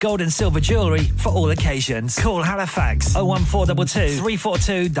Gold and silver jewellery for all occasions. Call Halifax 01422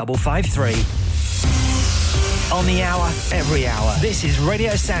 342 553. On the hour, every hour. This is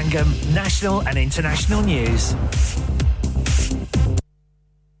Radio Sangam, national and international news.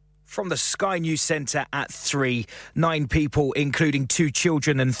 From the Sky News Centre at 3, 9 people, including 2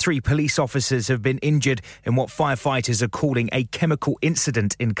 children and 3 police officers, have been injured in what firefighters are calling a chemical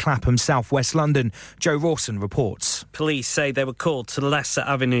incident in Clapham, southwest London. Joe Rawson reports. Police say they were called to Leicester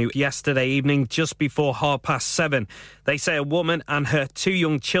Avenue yesterday evening just before 7:30. They say a woman and her 2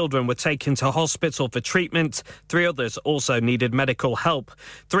 young children were taken to hospital for treatment. 3 others also needed medical help.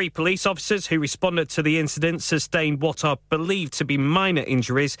 3 police officers who responded to the incident sustained what are believed to be minor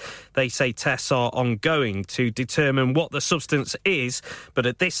injuries. They say tests are ongoing to determine what the substance is, but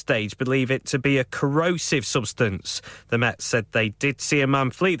at this stage believe it to be a corrosive substance. The Met said they did see a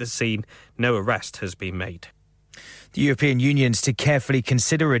man flee the scene. No arrest has been made. The European Union's to carefully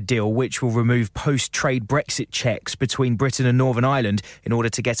consider a deal which will remove post-trade Brexit checks between Britain and Northern Ireland in order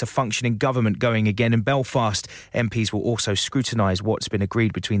to get a functioning government going again in Belfast. MPs will also scrutinise what's been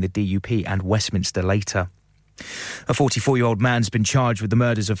agreed between the DUP and Westminster later. A 44-year-old man's been charged with the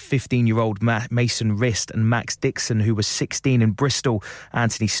murders of 15-year-old Mason Rist and Max Dixon, who was 16 in Bristol.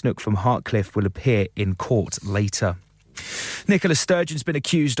 Anthony Snook from Hartcliffe will appear in court later. Nicola Sturgeon's been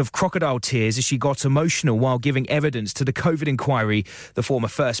accused of crocodile tears as she got emotional while giving evidence to the COVID inquiry. The former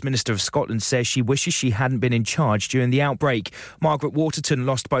First Minister of Scotland says she wishes she hadn't been in charge during the outbreak. Margaret Waterton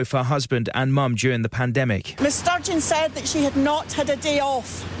lost both her husband and mum during the pandemic. Ms Sturgeon said that she had not had a day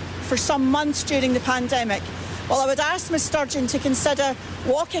off for some months during the pandemic. Well, I would ask Ms Sturgeon to consider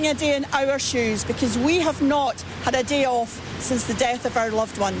walking a day in our shoes, because we have not had a day off since the death of our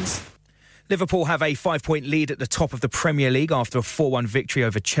loved ones. Liverpool have a 5-point lead at the top of the Premier League after a 4-1 victory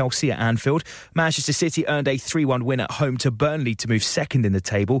over Chelsea at Anfield. Manchester City earned a 3-1 win at home to Burnley to move second in the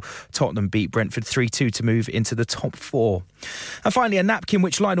table. Tottenham beat Brentford 3-2 to move into the top 4. And finally, a napkin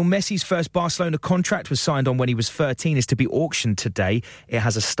which Lionel Messi's first Barcelona contract was signed on when he was 13 is to be auctioned today. It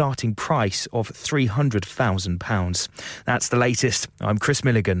has a starting price of £300,000. That's the latest. I'm Chris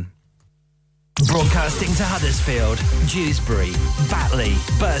Milligan. Broadcasting to Huddersfield, Dewsbury, Batley,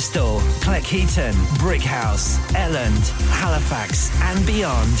 Birstall, Cleckheaton, Brickhouse, Elland, Halifax and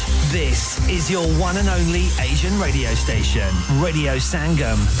beyond. This is your one and only Asian radio station. Radio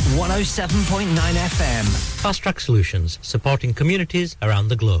Sangam, 107.9 FM. Fast Track Solutions, supporting communities around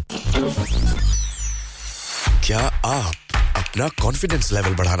the globe. क्या आप अपना confidence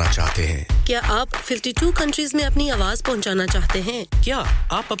level बढ़ाना चाहते हैं? क्या आप 52 countries में अपनी आवाज पहुंचाना चाहते हैं? क्या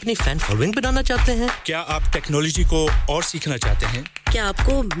आप अपनी फैन फॉलोइंग बनाना चाहते हैं? क्या आप टेक्नोलॉजी को और सीखना चाहते हैं? क्या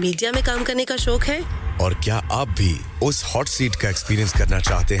आपको मीडिया में काम करने का शौक है? और क्या आप भी उस हॉट सीट का एक्सपीरियंस करना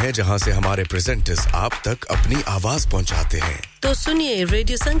चाहते हैं जहां से हमारे प्रेजेंटर्स आप तक अपनी आवाज पहुंचाते हैं? तो सुनिए,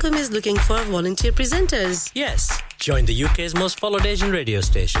 Radio Sangam is looking for volunteer presenters. Yes, join the UK's most followed Asian radio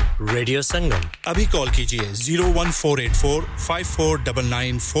station, Radio Sangam. अभी कॉल कीजिए 01484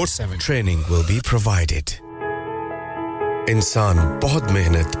 549947. Training will be provided. इंसान बहुत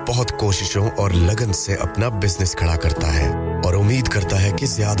मेहनत, बहुत कोशिशों और लगन से अपना बिजनेस खड़ा करता है और उम्मीद करता है कि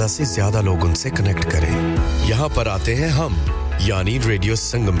ज्यादा से ज्यादा लोग उनसे कनेक्ट करें। यहाँ पर आते हैं हम, यानी रेडियो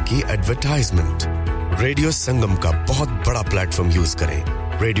संगम की एडवर्टाइजमेंट। रेडियो संगम का बहुत बड़ा प्लेटफॉर्म यूज करें।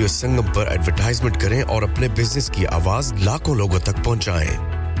 रेडियो संगम पर एडवर्टाइजमेंट करें और अपने बिजनेस की आवाज लाखों लोगों तक पहुंचाएं।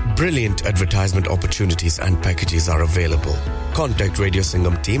 Brilliant advertisement opportunities and packages are available. Contact Radio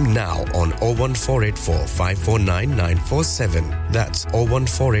Sangam team now on 01484 549 947. That's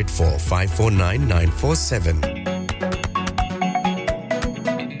 01484 549 947.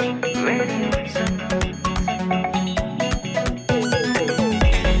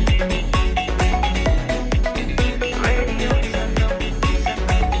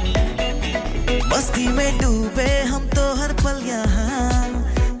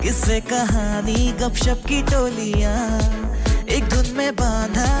 किससे कहानी गपशप की टोलियां एक धुन में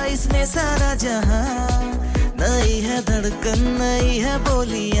बांधा इसने सारा जहां नई है धड़कन नई है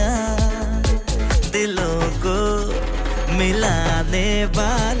बोलियां दिलों को मिलाने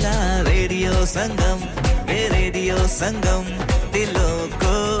वाला रेडियो संगम दिलों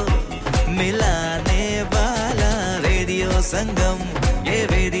को मिलाने वाला रेडियो संगम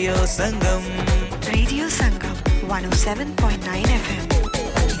 107.9 FM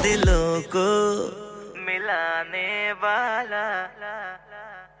दिलों को मिलाने वाला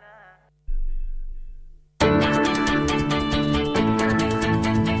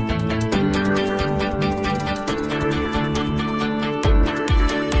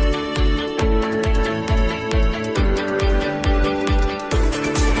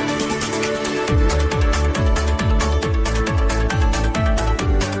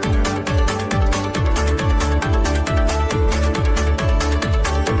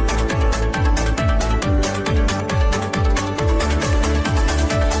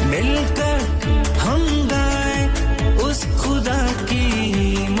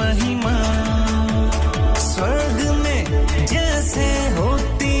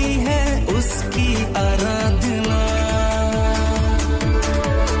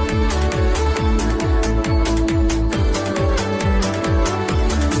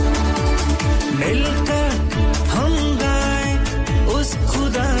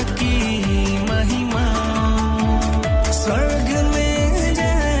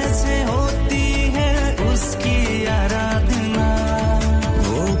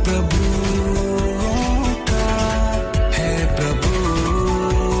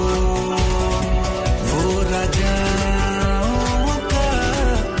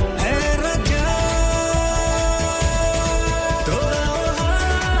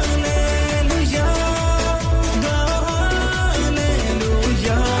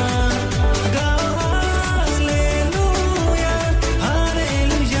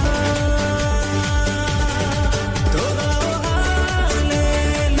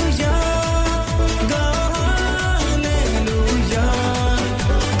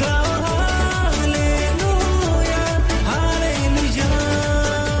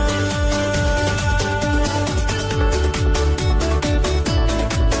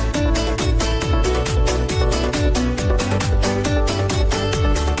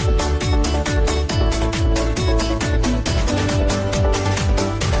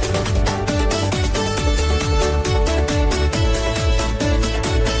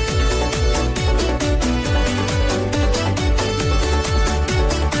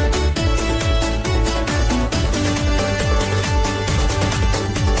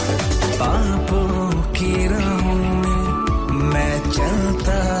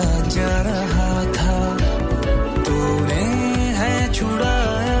जा रहा था तूने है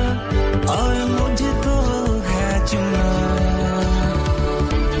छुड़ाया और मुझको है चुना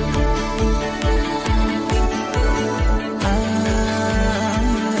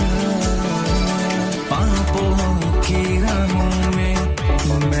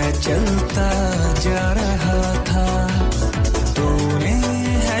मैं चलता जा रहा था तूने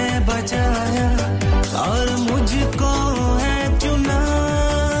है बचाया और मुझको है चुना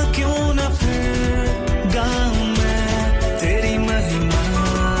क्यों न फिर गाऊं मैं तेरी महिमा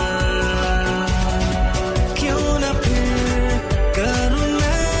क्यों न फिर करूं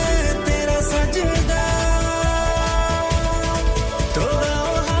मैं तेरा सजदा तो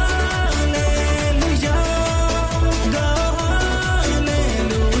गाओ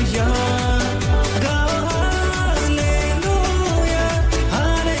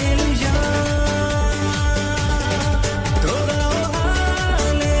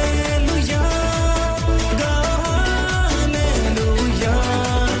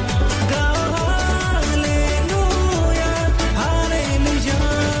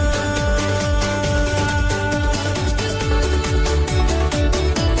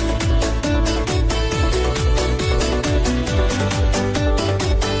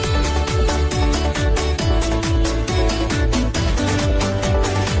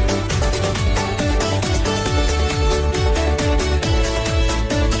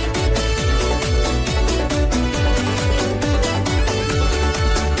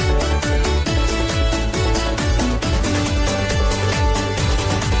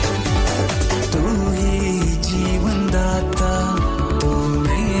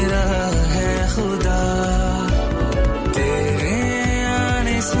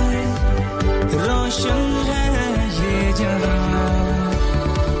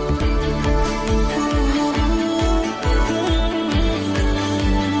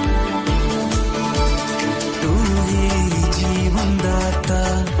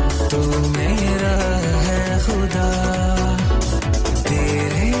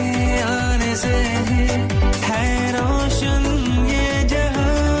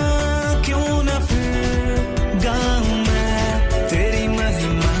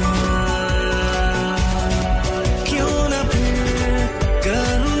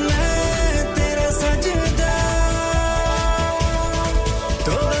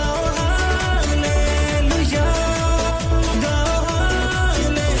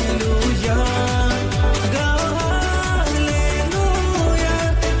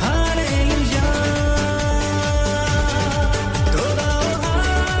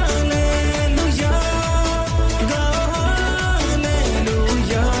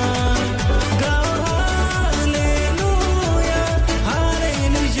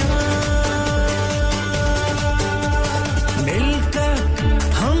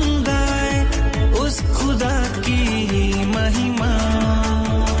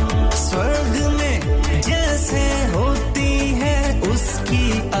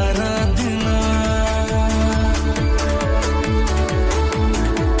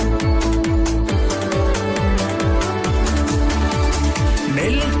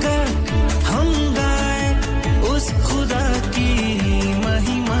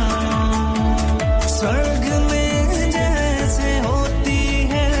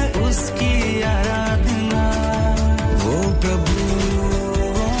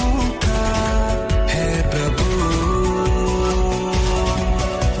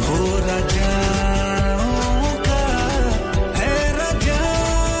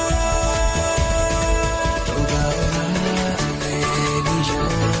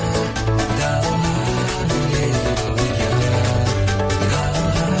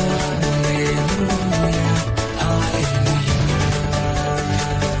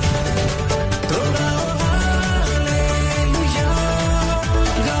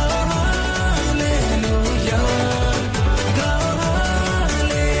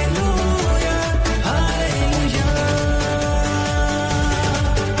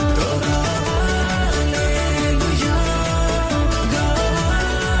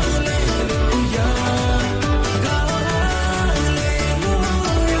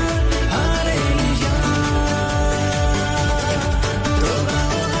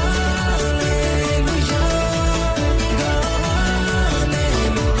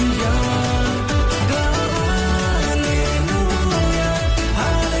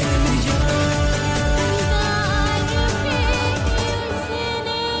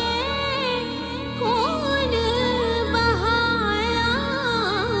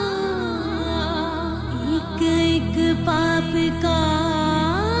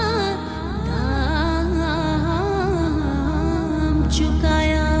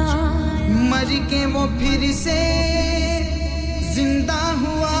के वो फिर से जिंदा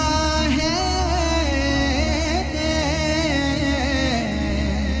हुआ है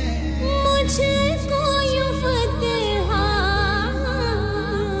मुझको यूं फतहा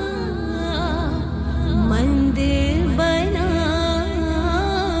मंदिर बनाया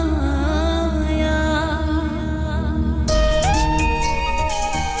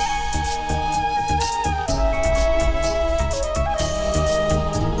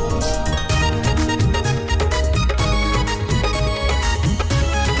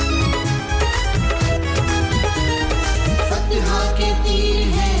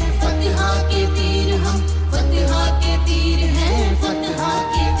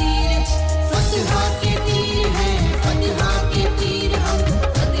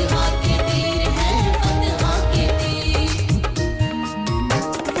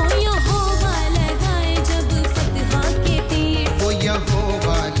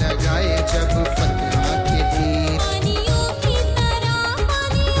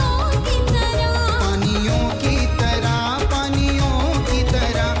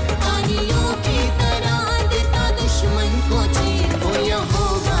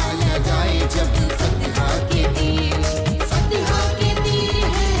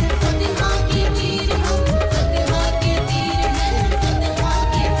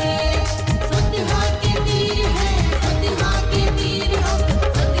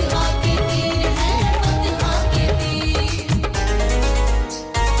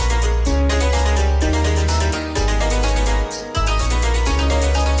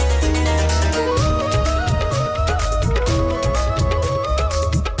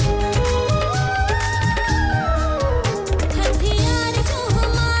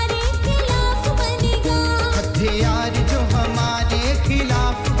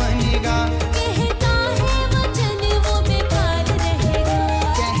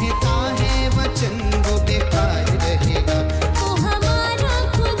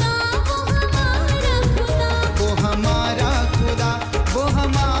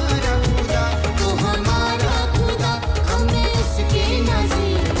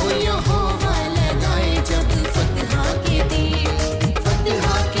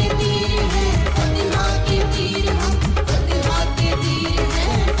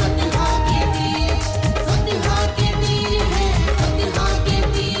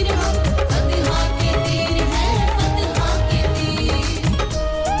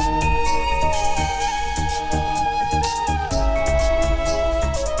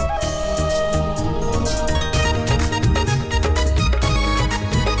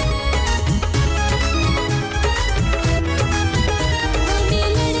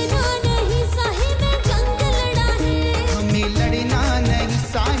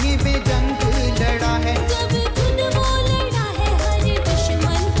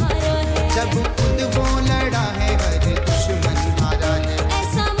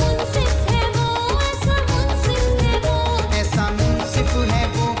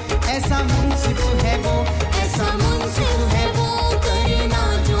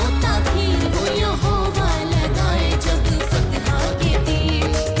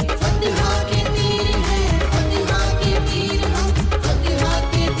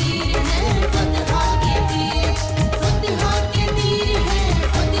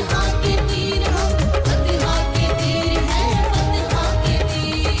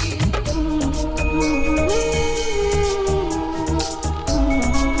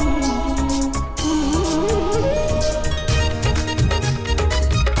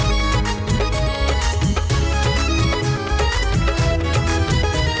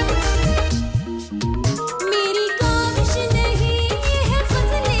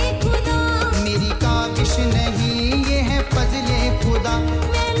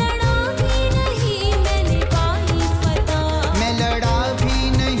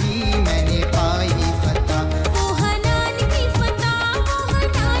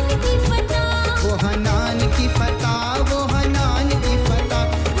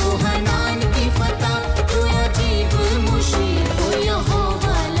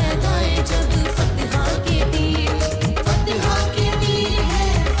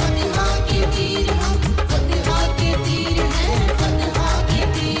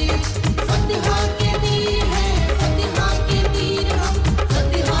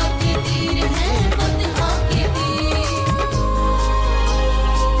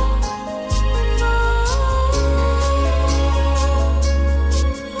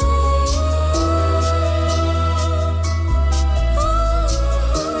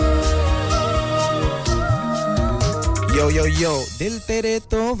yo yo dil tere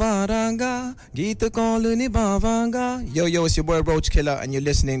to varanga geet kaul nibhavanga yo yo it's your boy Roach Killer and you're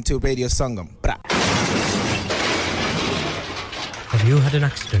listening to Radio Sangam. Bra. Have you had an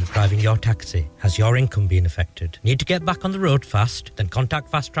accident driving your taxi? Has your income been affected? Need to get back on the road fast? Then contact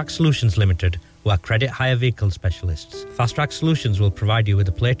Fast Track Solutions Limited, who are credit hire vehicle specialists. Fast Track Solutions will provide you with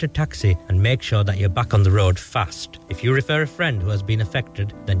a plated taxi and make sure that you're back on the road fast. If you refer a friend who has been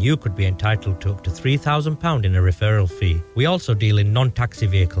affected, then you could be entitled to up to £3,000 in a referral fee. We also deal in non-taxi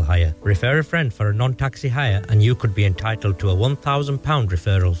vehicle hire. Refer a friend for a non-taxi hire and you could be entitled to a £1,000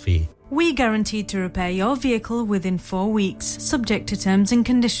 referral fee. We guarantee to repair your vehicle within 4 weeks, subject to terms and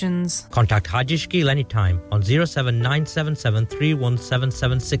conditions. Contact Haji Shakil anytime on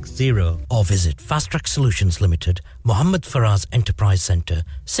 07977317760 or visit Fast Track Solutions Limited, Mohammed Faraz Enterprise Centre,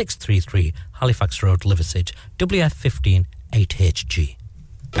 633 Halifax Road, Liversedge, WF15 8HG.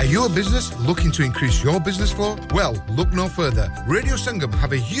 Are you a business looking to increase your business flow? Well, look no further. Radio Sangam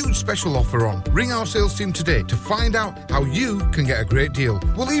have a huge special offer on. Ring our sales team today to find out how you can get a great deal.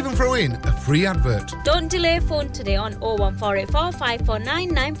 We'll even throw in a free advert. Don't delay, phone today on 01484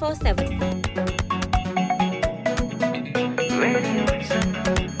 549 947.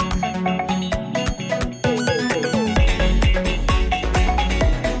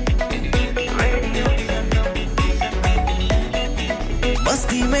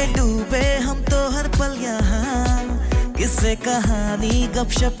 मस्ती में डूबे हम तो हर पल यहाँ किस्से कहानी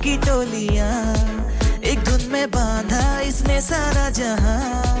गपशप की टोलियाँ एक धुन में बांधा इसने सारा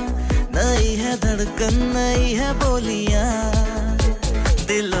जहां नई है धड़कन नई है बोलियाँ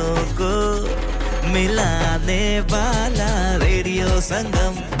दिलों को मिलाने वाला रेडियो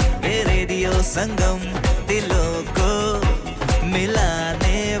संगम दिलों को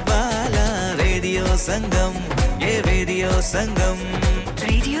मिलाने वाला रेडियो संगम ये रेडियो संगम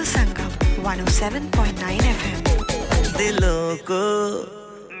 107.9 FM दिलों को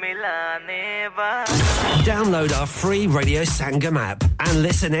मिलाने वाला Download our free Radio Sangam app and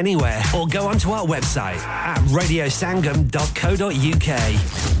listen anywhere or go onto our website at radiosangam.co.uk.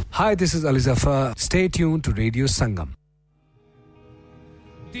 Hi, this is Ali Zafar. Stay tuned to Radio Sangam.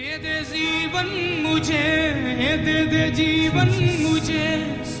 दे दे जीवन मुझे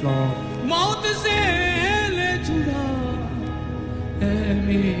मौत से ले छुड़ा ऐ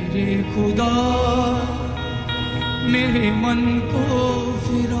मेरे खुदा मेरे मन को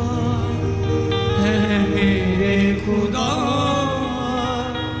फिरा ऐ मेरे खुदा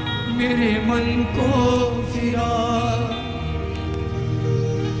मेरे मन को फिरा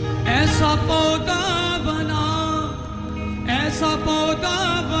ऐसा पौधा बना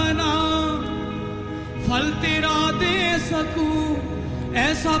फल तेरा दे सकूं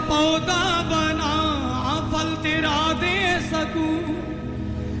ऐसा पौधा बना फल तेरा दे सकूं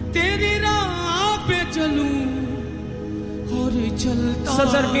तेरी राह पे चलूं और चलता सब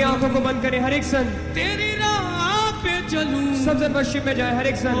जरा अपनी आंखों को बंद करें हर एक सन तेरी राह पे चलूं सब जरा पश्चिम में जाए हर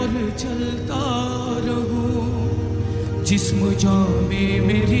एक सन और चलता रहूं जिस्म जान में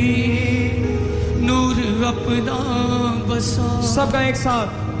मेरी नूर अपना बसा सबका एक साथ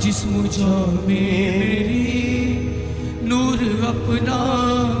जिस्म जान में मेरी नूर अपना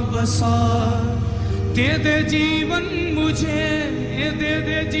बसा दे दे जीवन मुझे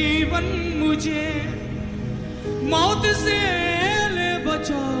मौत से ले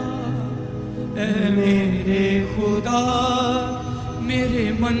बचा ऐ मेरे खुदा मेरे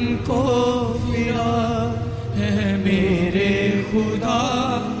मन को फिरा ऐ मेरे खुदा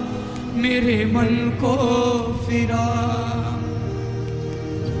मेरे मन को फिरा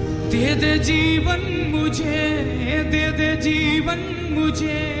दे दे जीवन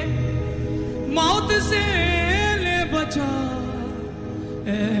मुझे मौत से ले बचा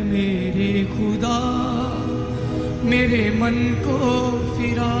ऐ मेरे खुदा मेरे मन को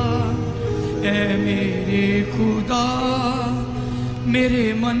फिरा ऐ मेरे खुदा मेरे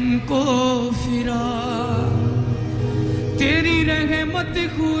मन को फिरा तेरी रहमत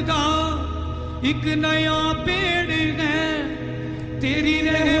खुदा एक नया पेड़ है तेरी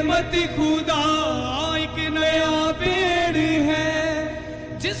रहमत खुदा एक नया पेड़ है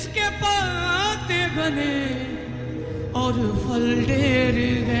जिसके पत्ते घने और फल ढेर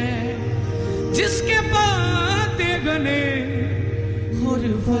है जिसके पत्ते घने और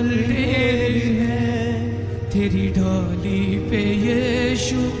फल ढेर है तेरी डाली पे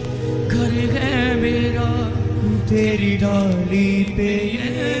यीशु घर है मेरा तेरी डाली पे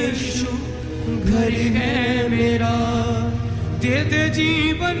यीशु घर है मेरा दे दे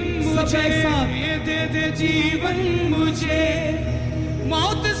जीवन मुझे दे दे जीवन मुझे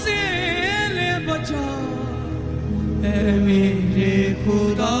मौत से ले बचा ऐ मेरे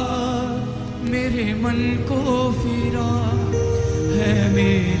खुदा मेरे मन को फिरा है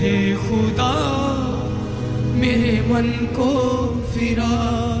मेरे खुदा मेरे मन को फिरा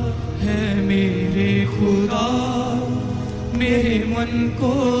है मेरे खुदा मेरे मन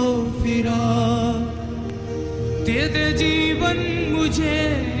को फिरा दे दे जीवन मुझे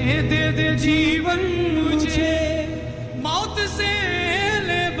दे दे जीवन मुझे मौत से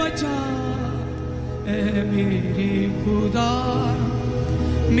ले बचा ऐ मेरे खुदा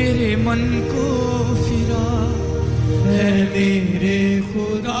मेरे मन को फिरा ऐ मेरे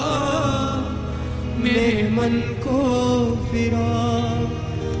खुदा मेरे मन को फिरा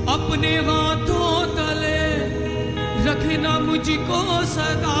अपने हाथों तले रखना मुझको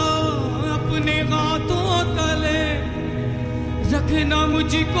सदा अपने हाथों तले रखना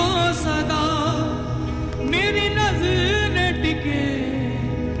मुझको सदा मेरी नज़र टिके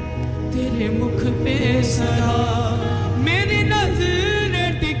तेरे मुख पे सदा मेरी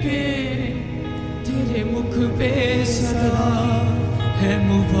नज़र टिके तेरे मुख पे सदा है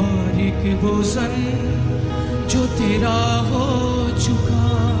मुबारक वो सन जो तेरा हो चुका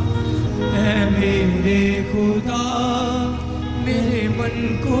है मेरे खुदा मेरे मन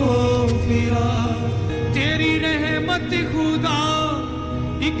को फिरा तेरी रहमत खुदा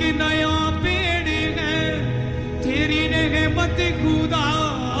एक नया पेड़ है तेरी रहमत खुदा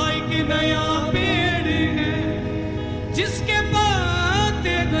एक नया पेड़ है जिसके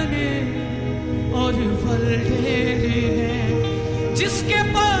पत्ते घने और फल ढेर है जिसके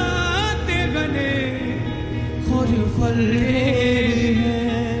पत्ते घने और फल ढेर है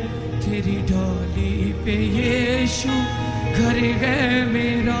तेरी डाली पे यीशु घर है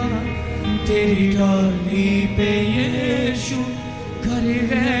मेरा तेरी डाली पे यीशु घर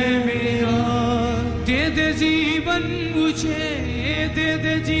है मेरा दे दे जीवन मुझे दे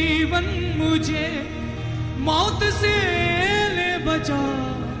दे जीवन मुझे मौत से ले बचा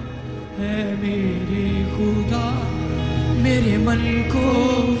है मेरे खुदा मेरे मन को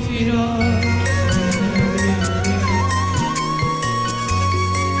फिरा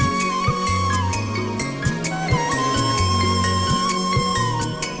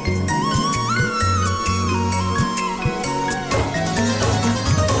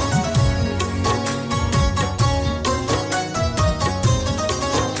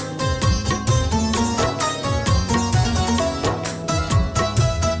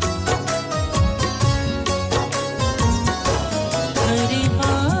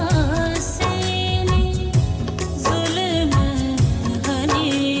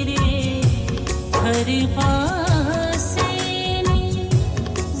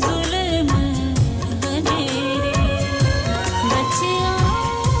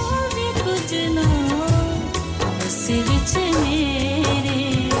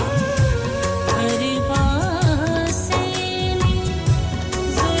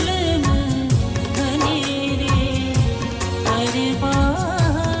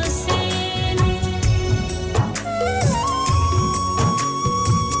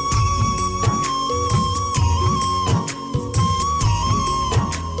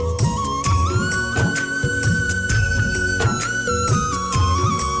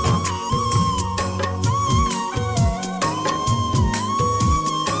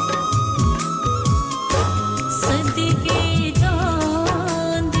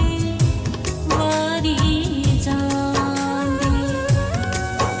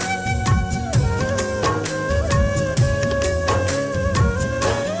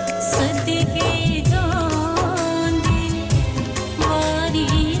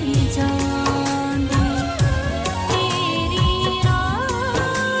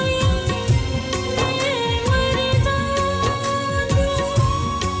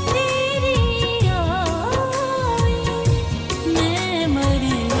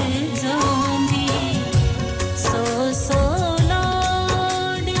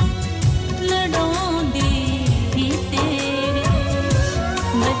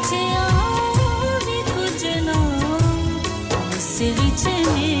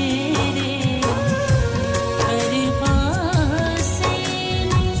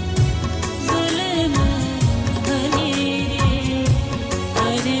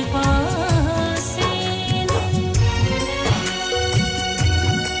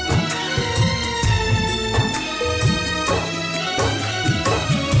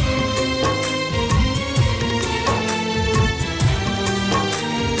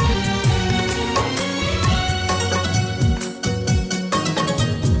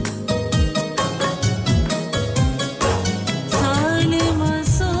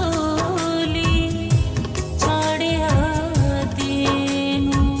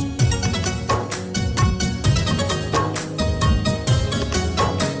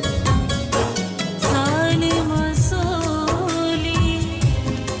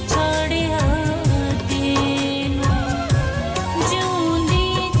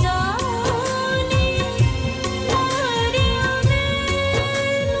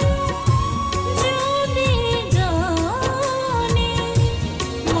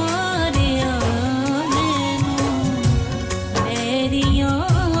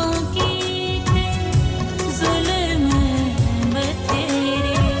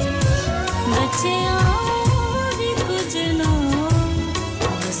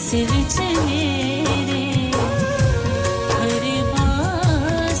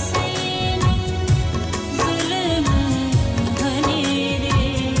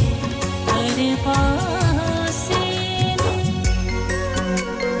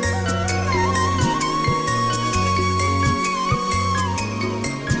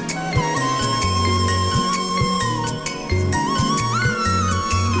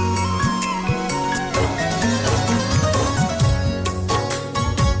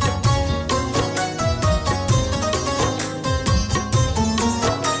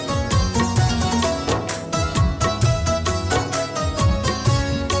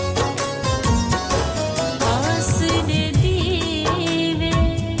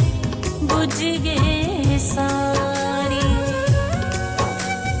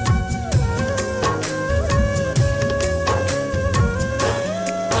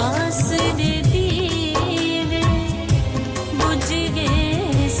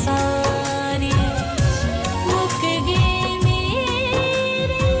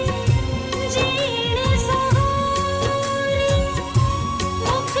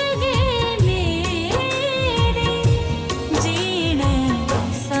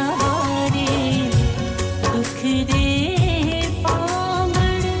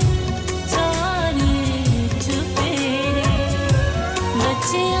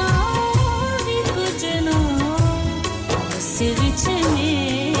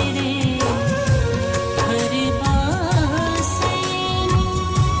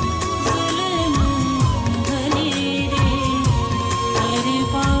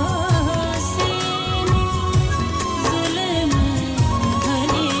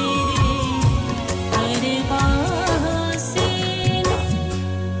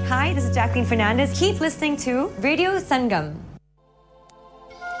is Jacqueline Fernandez. Keep listening to Radio Sangam.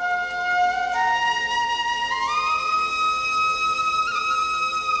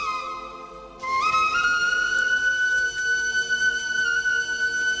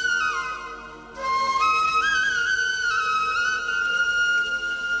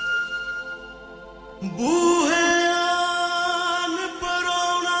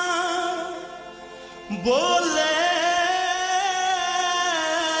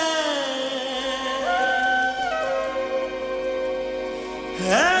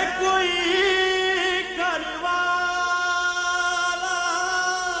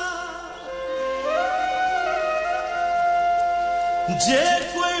 जे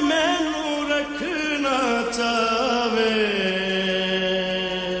कोई मैनू रखना चाहे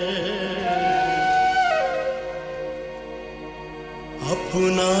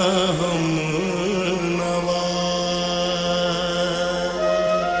अपना हम नवा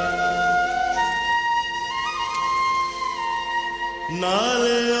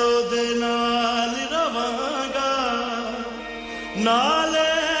नाले ओदे नाल रवांगा नाले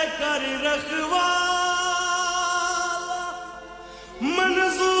कर रखवा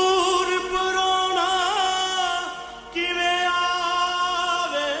मंजूर परोना किवें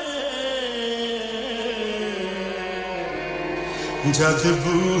आवे जद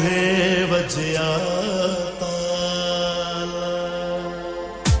बूहे वजया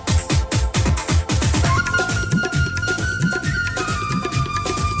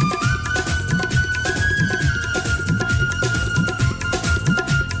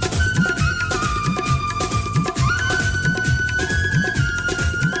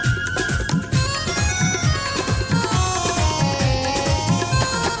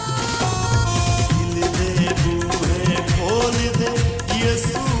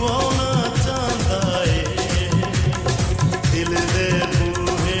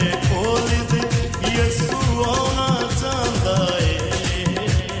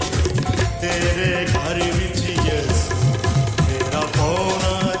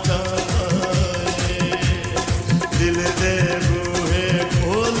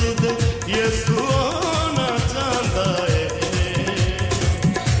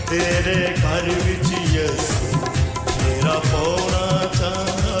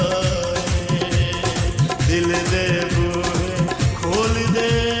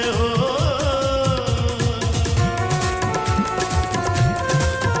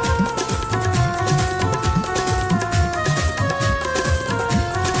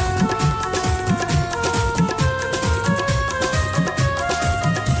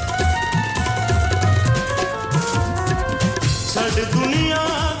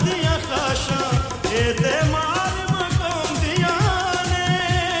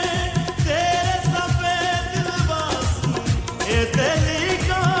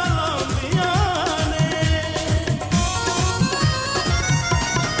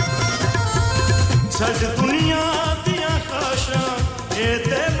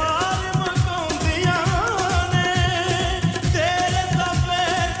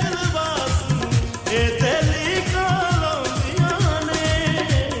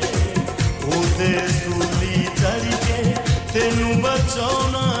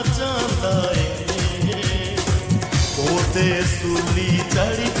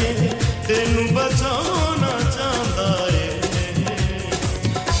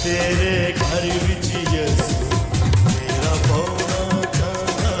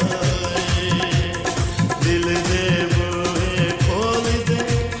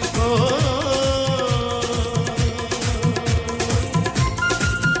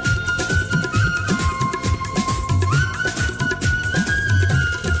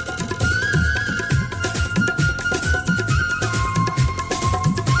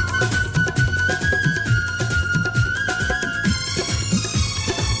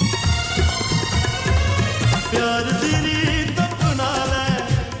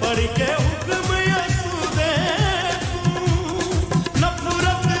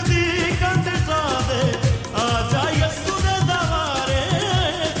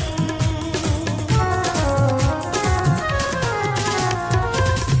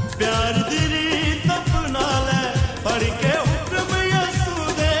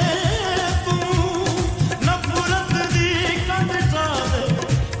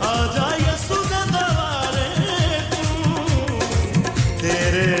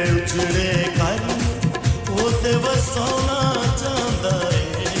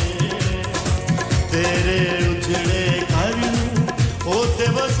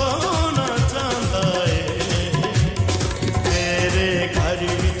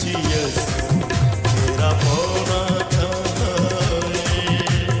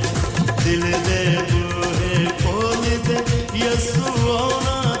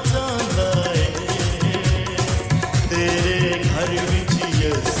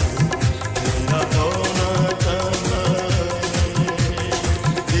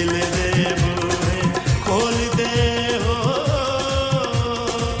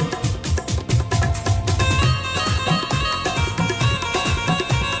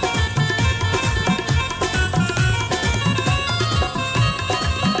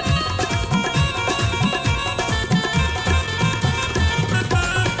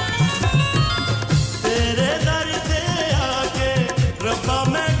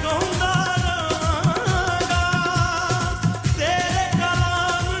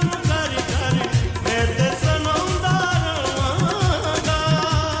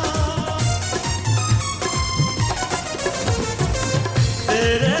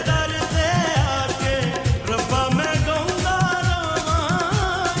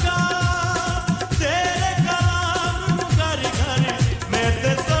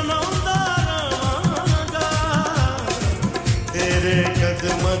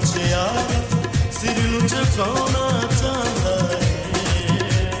ਮਚਿਆ ਸਿਰ ਨੂੰ ਝੁਕਾਉਣਾ ਚਾਹੁੰਦਾ ਏ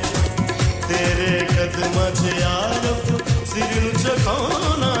ਤੇਰੇ ਕਦਮਾਂ 'ਚ ਆਰਫ ਸਿਰ ਨੂੰ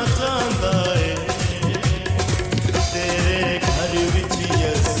ਝੁਕਾਉਣਾ ਚਾਹੁੰਦਾ ਏ ਤੇਰੇ ਘਰ ਵਿੱਚ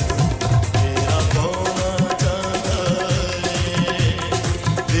ਯਸ ਤੇਰਾ ਪਾਉਣਾ ਚਾਹੁੰਦਾ ਏ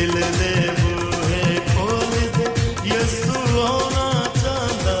ਦਿਲ ਦੇ ਬੂਹੇ ਖੋਲ ਦੇ ਯਸੂ ਆਉਣਾ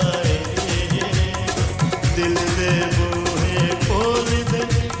ਚਾਹੁੰਦਾ ਏ ਦਿਲ ਦੇ ਬੂਹੇ ਖੋਲ ਦੇ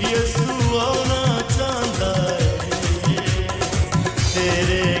ਯਸੂ ਆਉਣਾ ਚਾਹੁੰਦਾ ਏ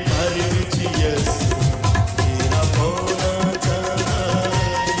ਤੇਰੇ ਘਰ ਵਿੱਚ ਯਸ ਤੇਰਾ ਪਾਉਣਾ ਚਾਹੁੰਦਾ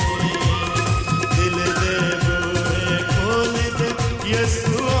ਏ ਦਿਲ ਦੇ ਬੂਹੇ ਖੋਲ ਦੇ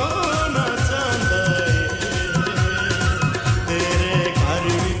ਯਸੂ ਆਉਣਾ ਚਾਹੁੰਦਾ ਏ ਤੇਰੇ ਘਰ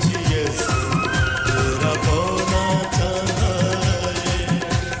ਵਿੱਚ ਯਸ ਤੇਰਾ ਪਾਉਣਾ ਚਾਹੁੰਦਾ ਏ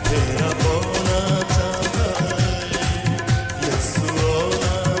ਤੇਰਾ ਪਾਉਣਾ ਚਾਹੁੰਦਾ ਏ ਯਸੂ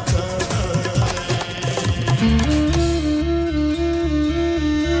ਆਉਣਾ ਚਾਹੁੰਦਾ ਏ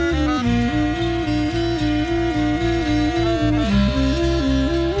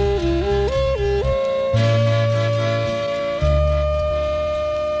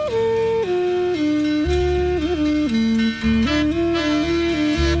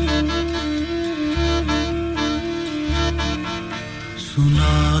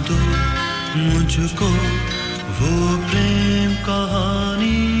सुना दो मुझको वो प्रेम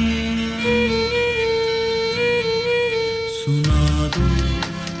कहानी सुना दो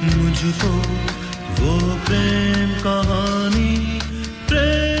मुझको वो प्रेम कहानी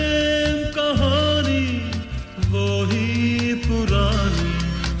वो ही पुरानी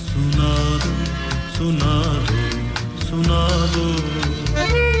सुना दो सुना दो सुना दो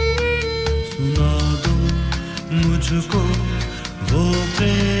सुना दो मुझको वो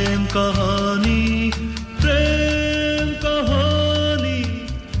प्रेम कहानी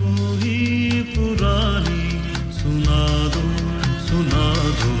वो ही पुरानी सुना दो सुना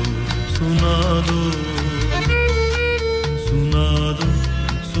दो सुना दो सुना दो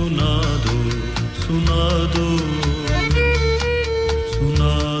सुना दो सुना दो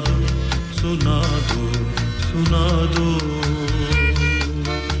सुना दो सुना दो सुना दो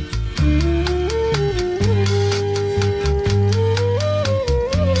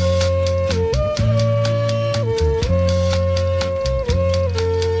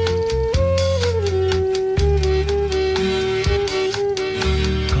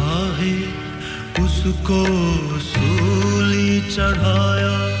उसको सूली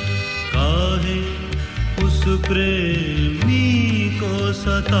चढ़ाया काहे उस प्रेमी को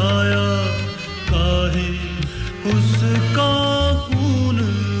सताया काहे उसका खून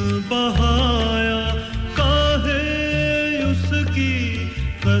बहाया काहे उसकी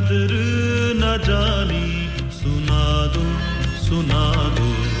कदर न जानी सुना दो सुना दो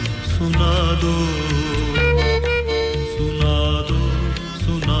सुना दो सुना दो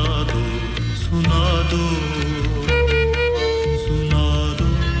सुना दो सुना दो सुना दो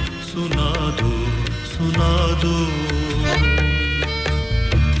सुना दो सुना दो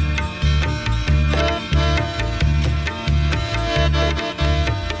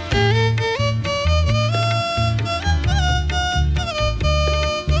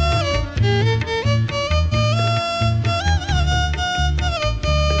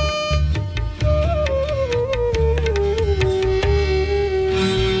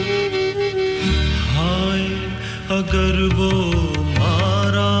अगर वो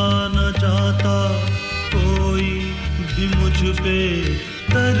मारा न जाता कोई भी मुझ पे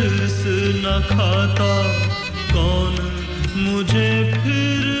तरस न खाता कौन मुझे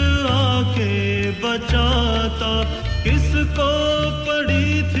फिर आके बचाता किसको पड़ी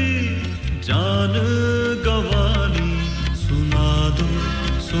थी जान गंवानी सुना दो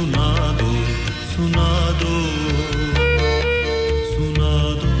सुना दो सुना दो सुना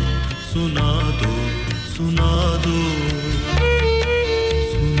दो सुना दो सुना दो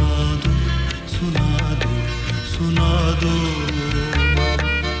सुना दो सुना दो सुना दो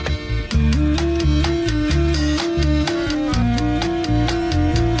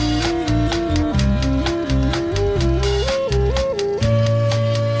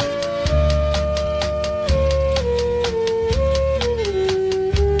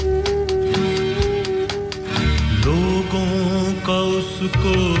लोगों का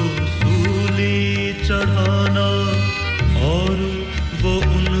उसको चढ़ाना और वो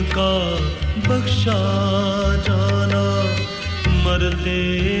उनका बख्शा जाना मरते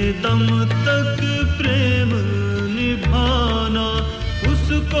दम तक प्रेम निभाना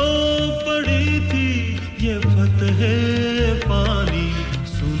उसको पड़ी थी ये फतह पानी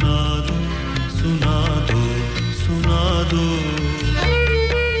सुना दो सुना दो सुना दो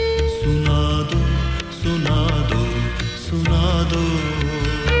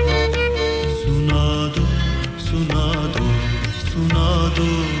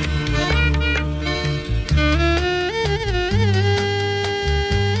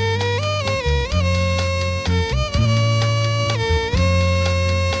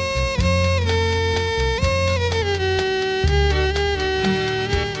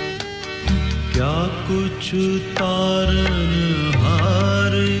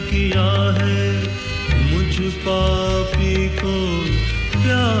तारनहार किया है मुझ पापी को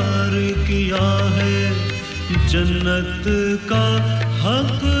प्यार किया है जन्नत का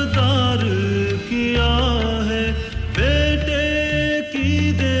हकदार किया है बेटे की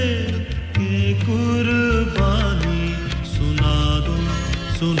दे के कुर्बानी सुना दो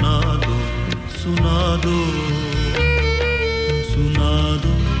सुना दो सुना दो सुना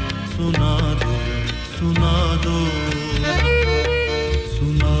दो सुना दो सुना दो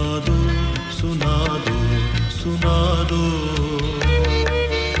सुना दो सुना दो सुना दो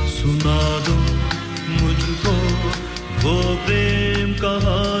सुना दो मुझको वो प्रेम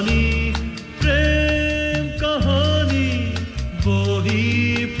कहानी वो ही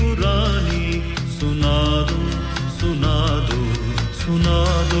पुरानी सुना दो सुना दो सुना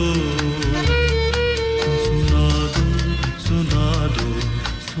दो सुना दो सुना दो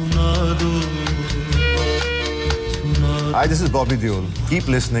सुना दो Hi, this is Bobby Deol. Keep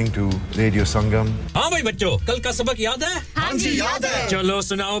listening to Radio Sangam. हाँ भाई बच्चों, कल का सबक याद है? हाँ जी याद है। चलो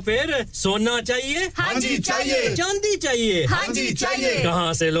सुनाओ फिर। सोना चाहिए? हाँ जी चाहिए। चांदी चाहिए? हाँ जी चाहिए।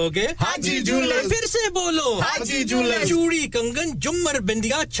 कहाँ से लोगे? हाँ जी जूलर्स। फिर से बोलो। हाँ जी जूलर्स। चूड़ी, कंगन, झुमर,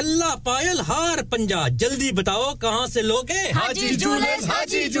 बिंदिया, छल्ला, पायल, हार, पंजा। जल्दी बताओ कहाँ से लोगे? हाँ जी जूलर्स। हाँ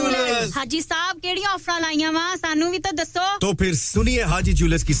जी जूलर्स। हाजी साहब केड़ी ऑफर लाईयां वा सानू भी तो दसो। तो फिर सुनिए हाजी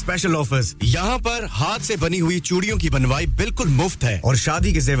जूलर्स की स्पेशल ऑफर्स। यहाँ पर हाथ से बनी हुई चूड़ियों की बनवाई बिल्कुल मुफ्त है और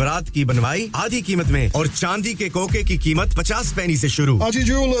शादी के जेवरात की बनवाई आधी कीमत में और चांदी के कोके की कीमत 50 पैसे से शुरू। Haji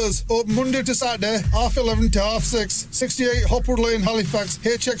Jewellers open Monday to Saturday 11:30 to 6:30 68 Hopwood Lane Halifax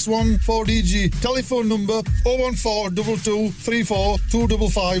HX1 4DG telephone number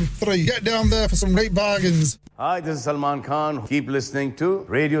 01422342553 get down there for some great bargains. Hi, this is Salman Khan. Keep listening to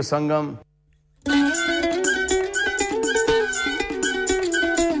Radio Sangam.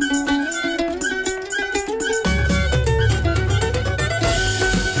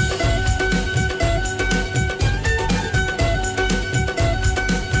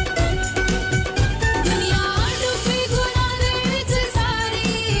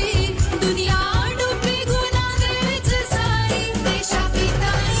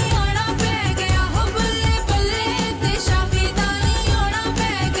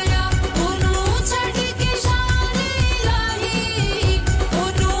 छड़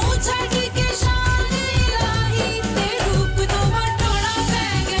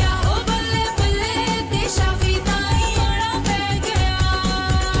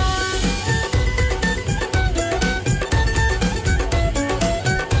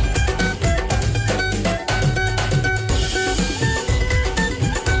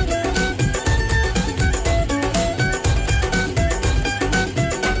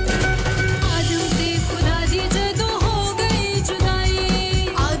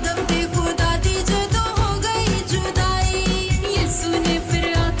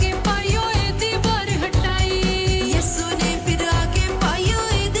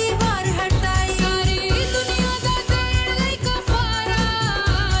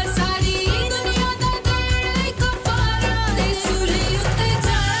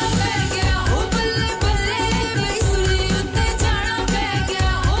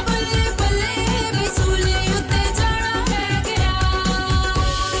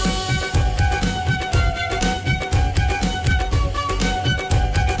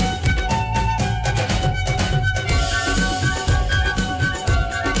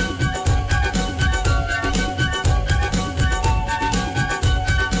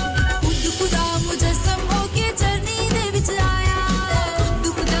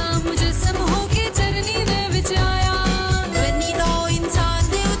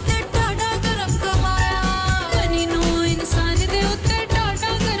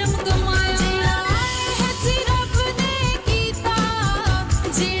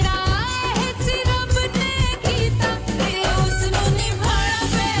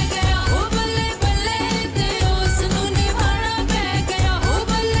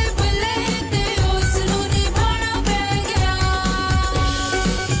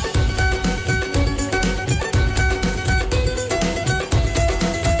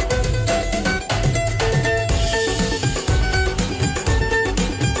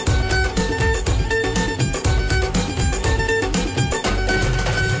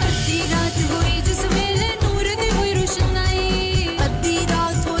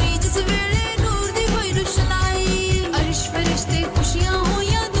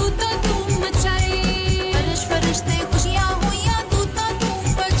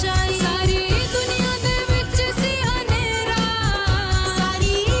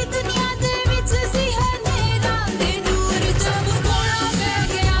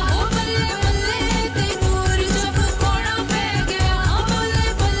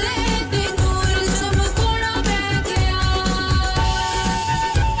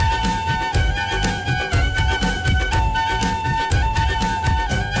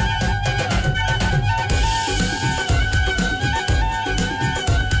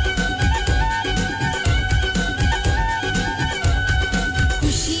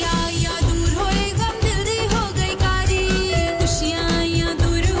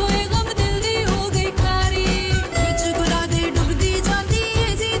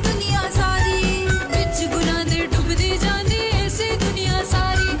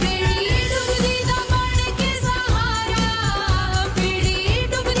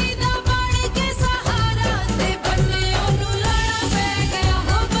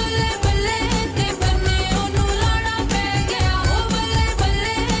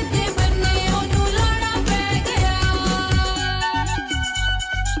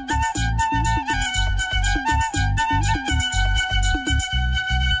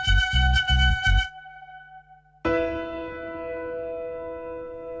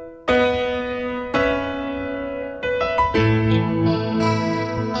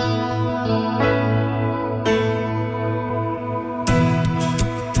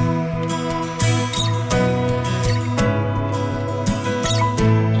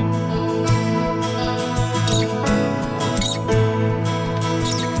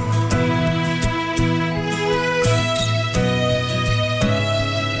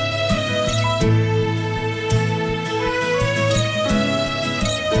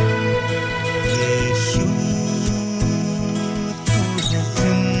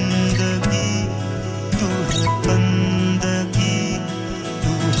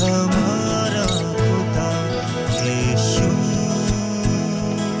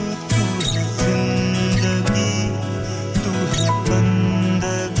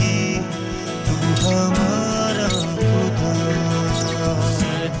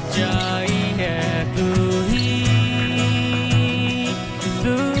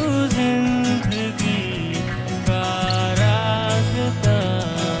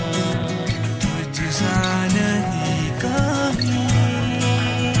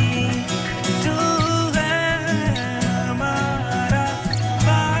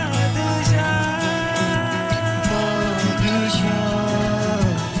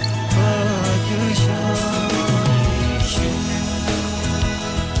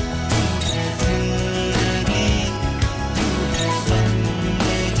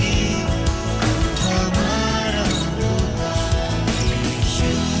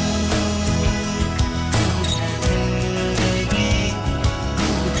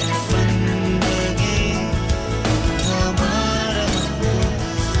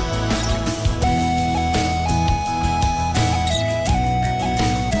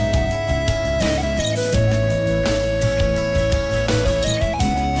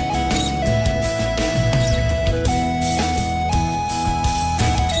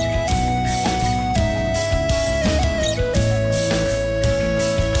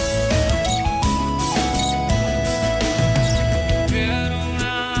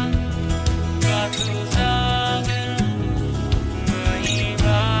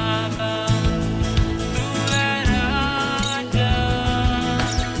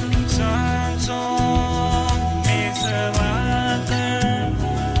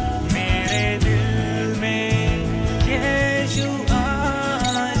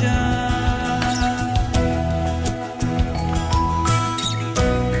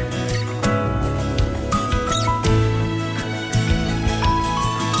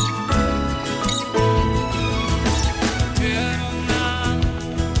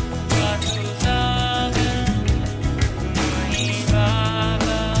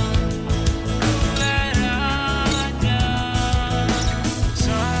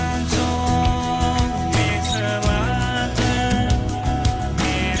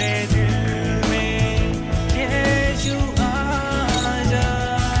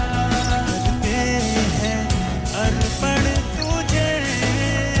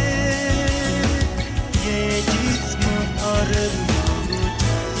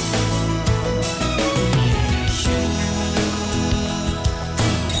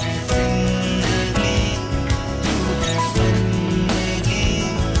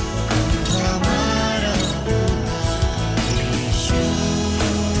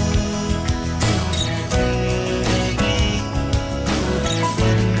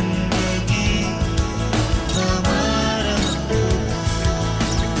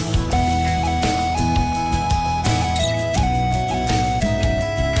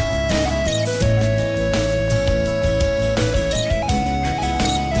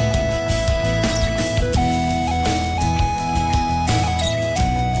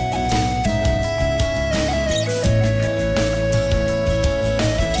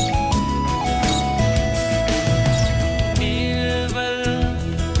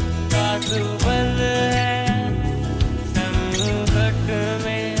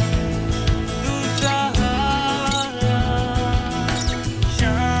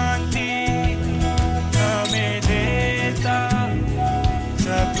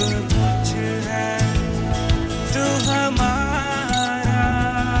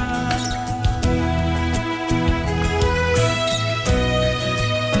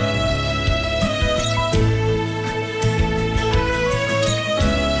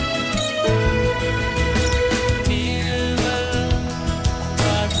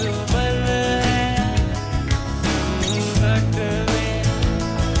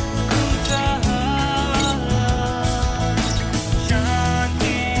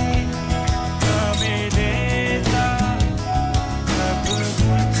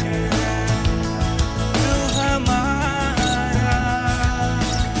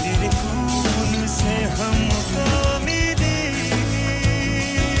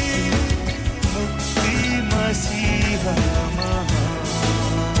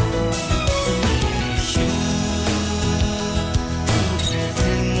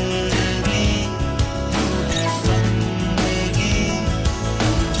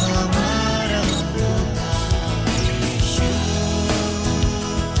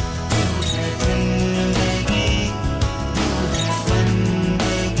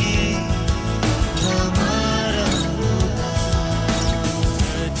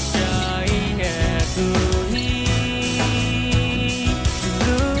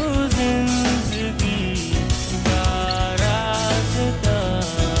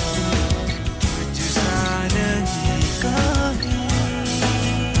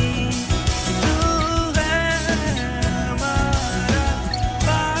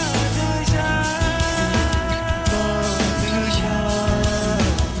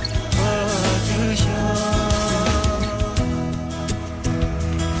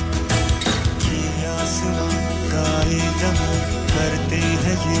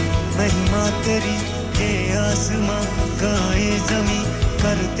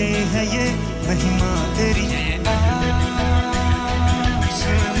करते हैं ये महिमा तेरी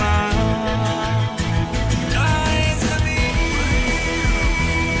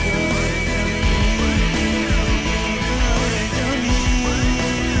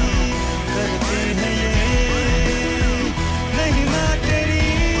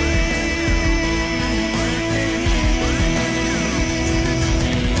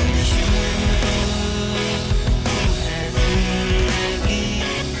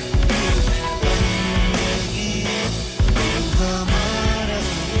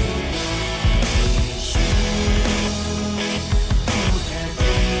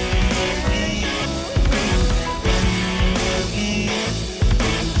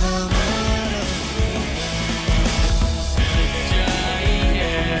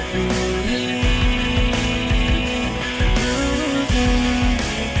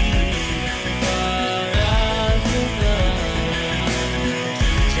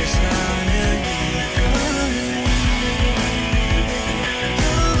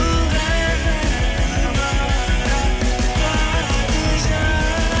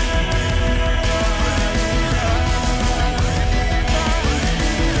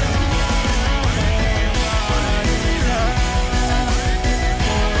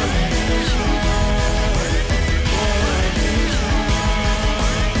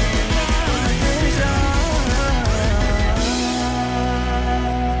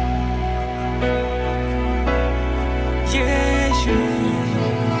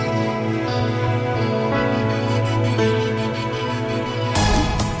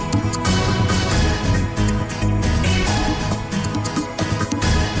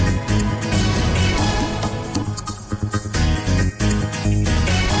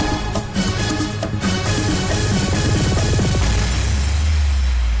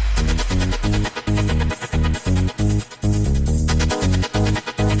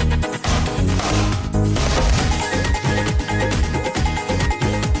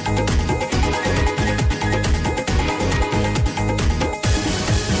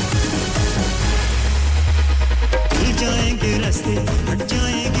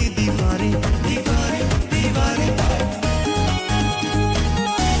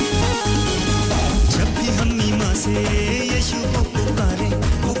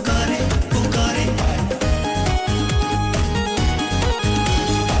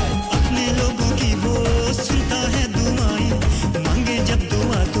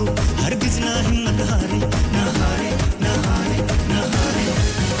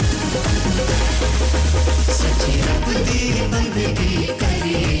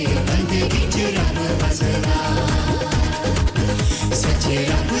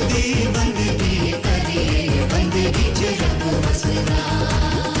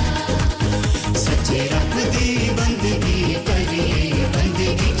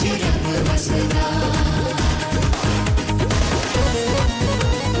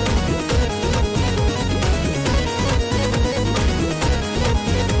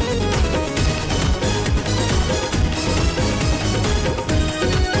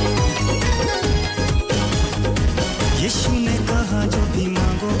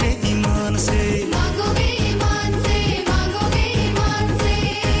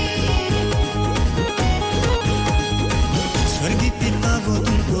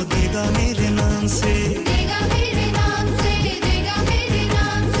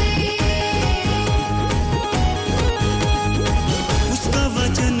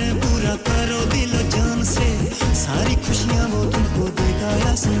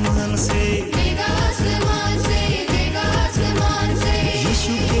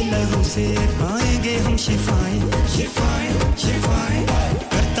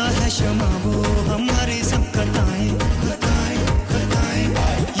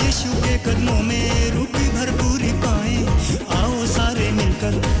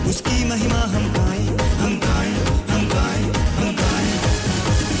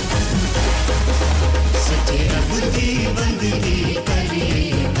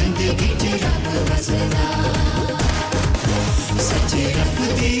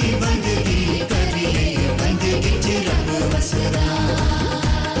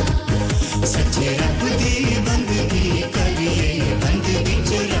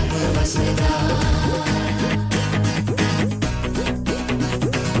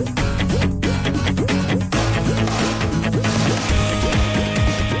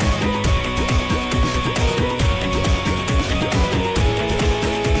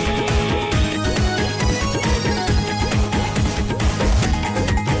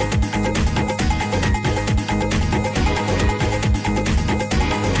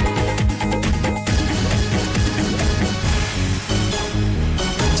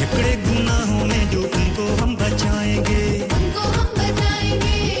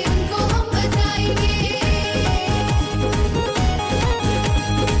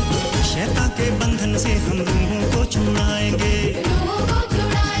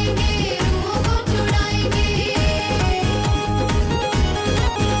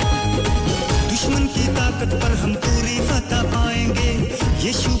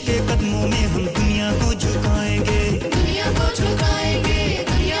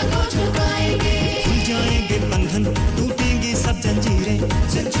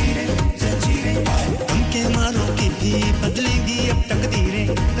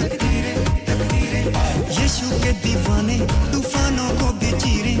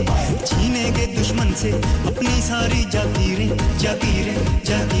छीनेंगे दुश्मन से अपनी सारी जागीरें जागीरें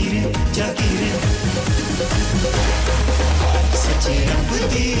जागीरें जागीरें सच्चे रब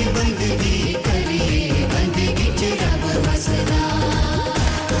दी बंदगी करिए बंदगी च रब वसदा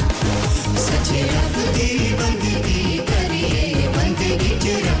सच्चे रब दी बंदगी करिए बंदगी च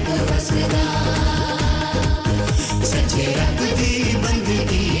रब वसदा सच्चे रब दी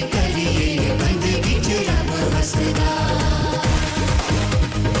बंदगी करिए बंदगी च रब वसदा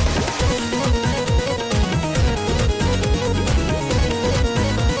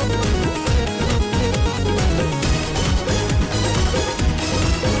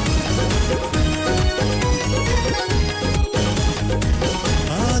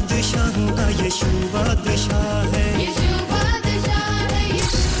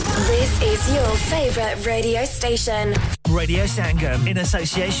This is your favourite radio station. Radio Sangam, in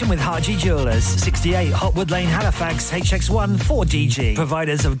association with Haji Jewellers, 68 Hotwood Lane, Halifax, HX1 4DG.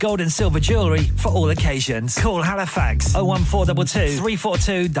 Providers of gold and silver jewellery for all occasions. Call Halifax 01422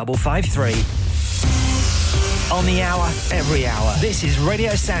 342 553. On the hour, every hour. This is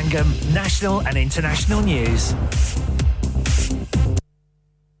Radio Sangam, national and international news.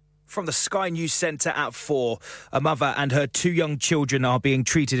 From the Sky News Centre at 4, a mother and her 2 young children are being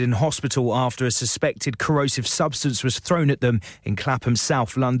treated in hospital after a suspected corrosive substance was thrown at them in Clapham,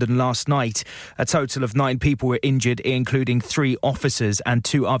 South London last night. A total of 9 people were injured, including 3 officers and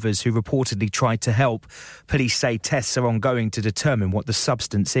 2 others who reportedly tried to help. Police say tests are ongoing to determine what the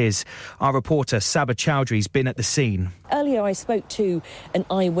substance is. Our reporter Sabah Chowdhury's been at the scene. Earlier I spoke to an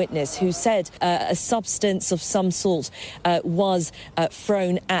eyewitness who said a substance of some sort was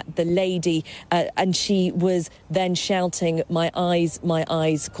thrown at the lady and she was then shouting, my eyes,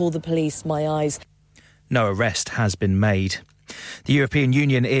 call the police, my eyes. No arrest has been made. The European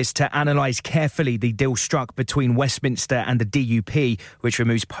Union is to analyse carefully the deal struck between Westminster and the DUP, which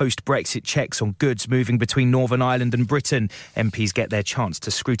removes post-Brexit checks on goods moving between Northern Ireland and Britain. MPs get their chance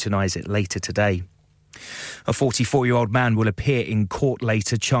to scrutinise it later today. A 44-year-old man will appear in court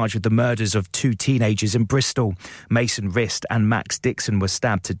later charged with the murders of 2 teenagers in Bristol. Mason Rist and Max Dixon were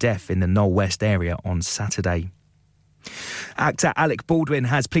stabbed to death in the Knoll West area on Saturday. Actor Alec Baldwin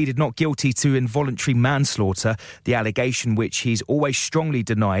has pleaded not guilty to involuntary manslaughter. The allegation, which he's always strongly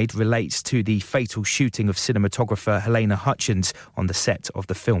denied, relates to the fatal shooting of cinematographer Helena Hutchins on the set of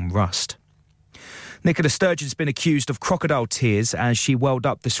the film Rust. Nicola Sturgeon's been accused of crocodile tears as she welled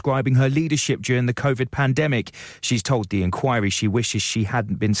up describing her leadership during the COVID pandemic. She's told the inquiry she wishes she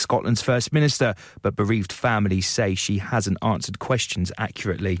hadn't been Scotland's First Minister, but bereaved families say she hasn't answered questions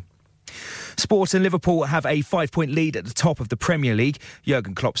accurately. Sport and Liverpool have a 5-point lead at the top of the Premier League.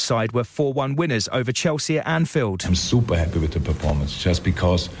 Jurgen Klopp's side were 4-1 winners over Chelsea at Anfield. I'm super happy with the performance, just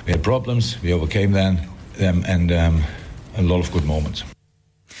because we had problems, we overcame them, and a lot of good moments.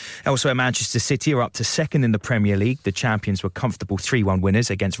 Elsewhere, Manchester City are up to second in the Premier League. The champions were comfortable 3-1 winners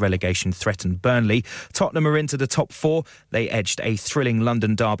against relegation-threatened Burnley. Tottenham are into the top 4. They edged a thrilling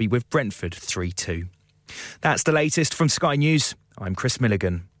London derby with Brentford 3-2. That's the latest from Sky News. I'm Chris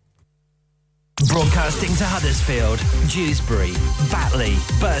Milligan. Broadcasting to Huddersfield, Dewsbury, Batley,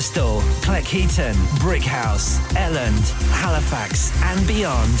 Birstall, Cleckheaton, Brickhouse, Elland, Halifax and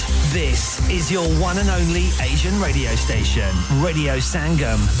beyond. This is your one and only Asian radio station. Radio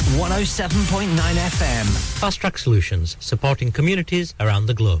Sangam, 107.9 FM. Fast Track Solutions, supporting communities around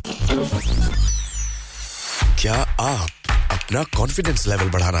the globe. क्या आप अपना confidence level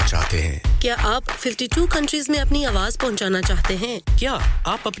बढ़ाना चाहते हैं? क्या आप 52 countries में अपनी आवाज पहुंचाना चाहते हैं? क्या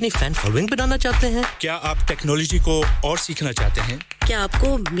आप अपनी फैन फॉलोइंग बनाना चाहते हैं? क्या आप टेक्नोलॉजी को और सीखना चाहते हैं? क्या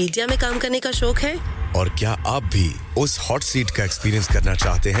आपको मीडिया में काम करने का शौक है? और क्या आप भी उस हॉट सीट का एक्सपीरियंस करना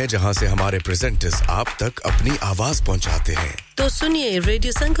चाहते हैं जहां से हमारे प्रेजेंटर्स आप तक अपनी आवाज पहुंचाते हैं? तो सुनिए,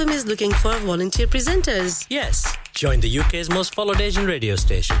 Radio Sangam is looking for volunteer presenters. Yes, join the UK's most followed Asian radio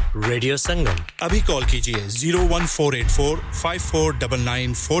station, Radio Sangam. अभी कॉल कीजिए 01484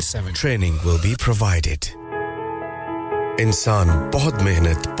 549947. Training will be provided. इंसान बहुत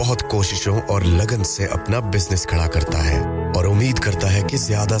मेहनत, बहुत कोशिशों और लगन से अपना बिजनेस खड़ा करता है और उम्मीद करता है कि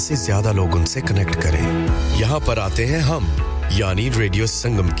ज्यादा से ज्यादा लोग उनसे कनेक्ट करें। यहाँ पर आते हैं हम, यानी रेडियो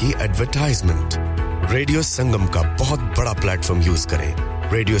संगम की एडवर्टाइजमेंट। रेडियो संगम का बहुत बड़ा प्लेटफॉर्म यूज करें।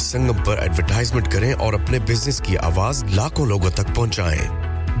 रेडियो संगम पर एडवर्टाइजमेंट करें और अपने बिजनेस की आवाज लाखों लोगों तक पहुंचाएं।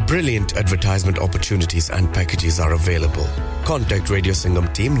 Brilliant advertisement opportunities and packages are available. Contact Radio Sangam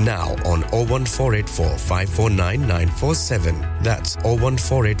team now on 01484 549 947. That's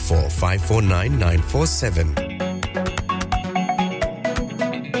 01484 549 947.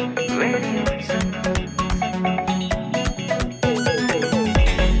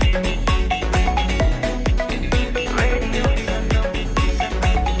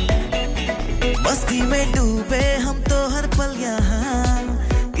 मस्ती में डूबे हम तो हर पल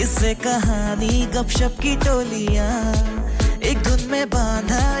यहाँ किस्से कहानी गपशप की टोलियां एक धुन में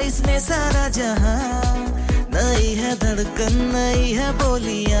बांधा इसने सारा जहां नई है धड़कन नई है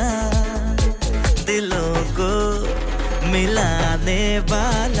बोलियां दिलों को मिलाने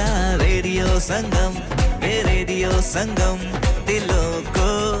वाला रेडियो संगम दिलों को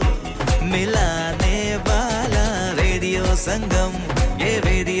मिलाने वाला रेडियो संगम ये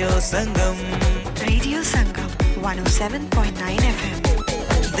रेडियो संगम 107.9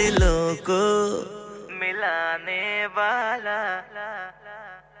 FM दिलों को मिलाने वाला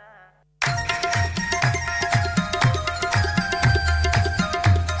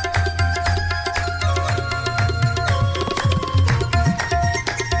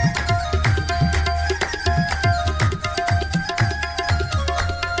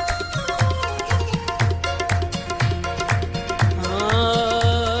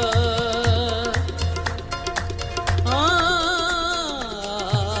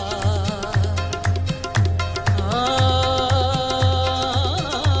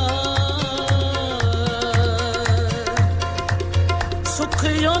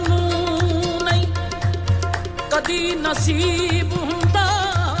नसीब हुंदा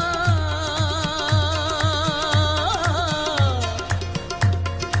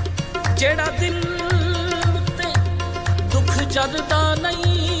जेड़ा दिल ते दुख जरदा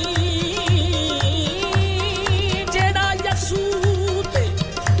नहीं जेड़ा यसू ते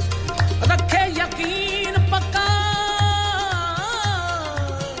रखे यकीन पक्का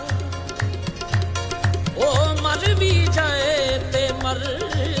ओ मर भी जाए ते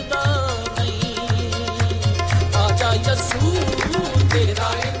मरदा यसू तेरा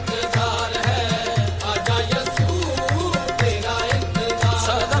इंतजार है आजा यसू तेरा इंतजार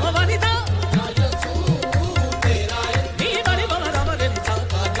सदा वनिता आजा यसू तेरा इंतजार नी बड़ी बड़ा वनिता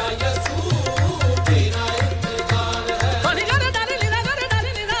आजा यसू तेरा इंतजार है बड़ी गरे डाली लीला गरे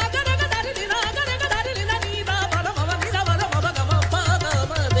डाली लीला गरे डाली लीला गरे डाली लीला नीदा बड़ा वनिता बड़ा मगम पादा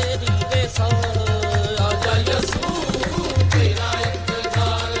मदे दी दे सा आजा यसू तेरा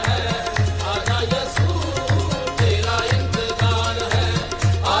इंतजार है आजा यसू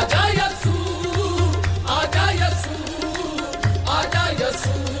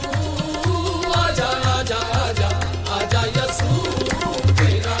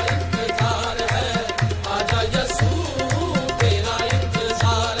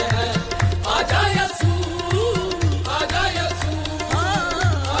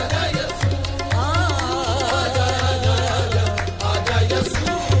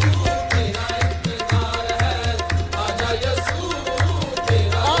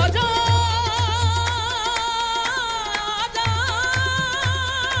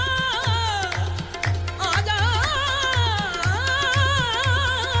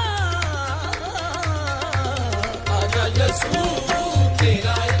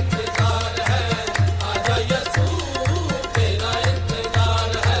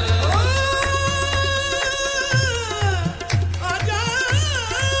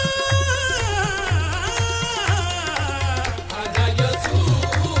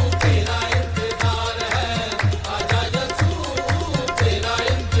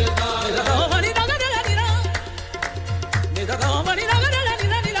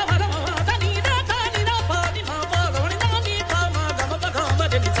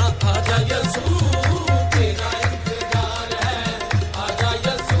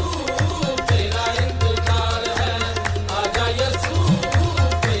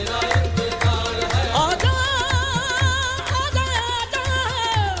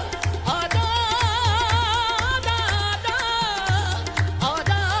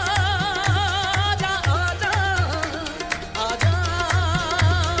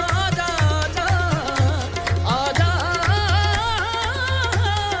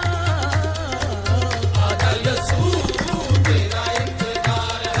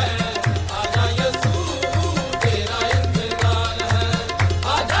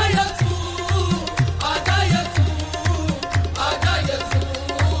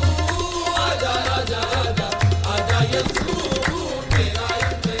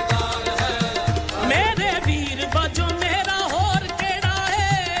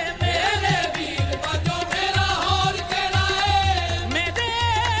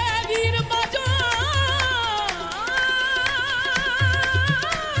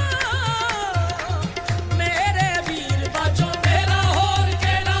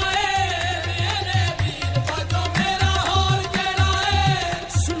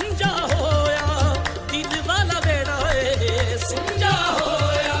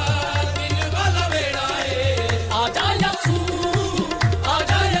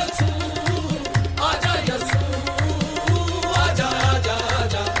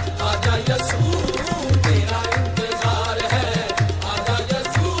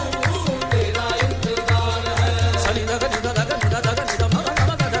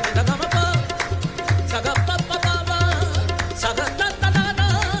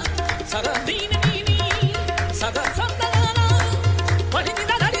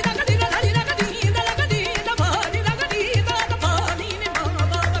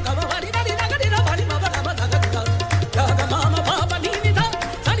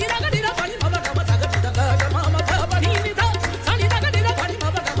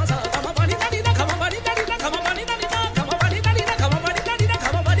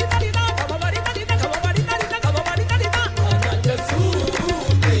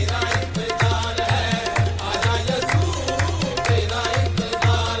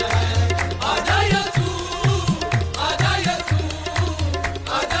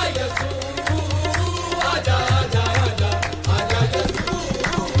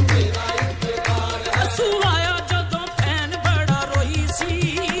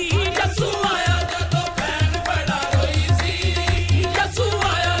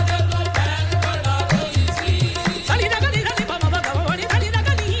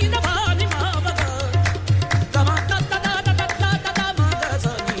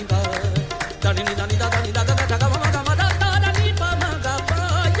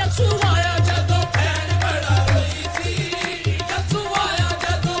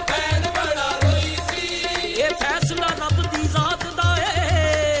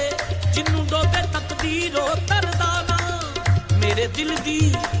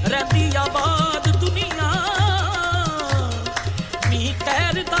रहती आबाद दुनिया मी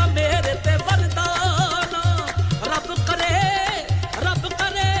कहरदा मेरे ते वरदाना रब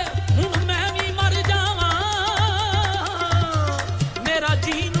करे हुन मैं भी मर जावां मेरा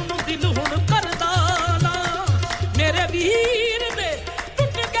जीन नु दिल हुन करदा ना मेरे वीर दे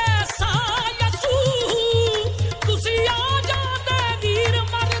टुट गए सा यसू तुसी आ जाते वीर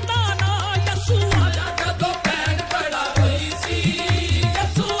मर्दाना यसू आया जदों पैन बड़ा रोई सी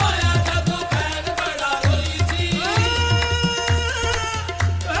यसू आया जदों पैन बड़ा रोई सी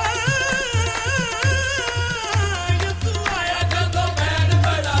यसू आया जदों पैन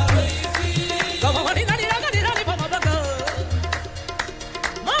बड़ा रोई सी गवड़ी नड़ी नड़ी नड़ी बाबा बाबा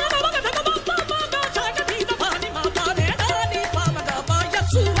मामा बाबा बाबा बाबा छाटती दफानी मामा ने नानी बाबा बाबा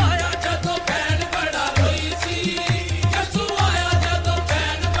यसू आया जदों पैन बड़ा रोई सी यसू आया जदों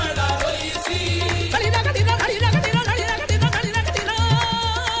पैन बड़ा रोई सी गली ना गली ना गली ना गली ना गली ना गली ना गली ना गली ना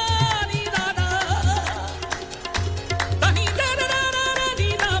नी ना ना तनी ना ना ना नी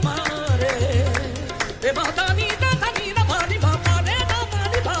ना मारे ए माता नी ना तनी ना पानी बाबा ने ना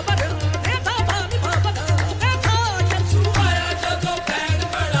पानी बाबा ने था पानी बाबा ने था यसू आया जदों पैन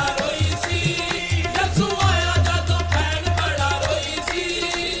बड़ा रोई सी यसू आया जदों पैन बड़ा रोई सी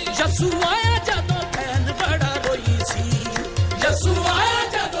यसू आया जदों पैन बड़ा रोई सी यसू आया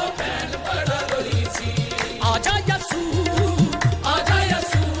जदों पैन बड़ा रोई सी आजा यसू आजा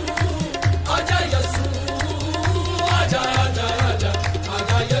यसू आजा यसू आजा आजा आजा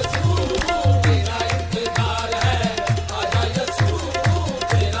आजा यसू तेरा इंतजार है आजा यसू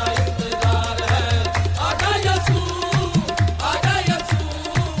तेरा इंतजार है आजा यसू आजा यसू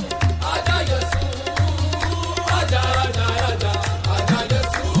आजा यसू आजा आजा आजा आजा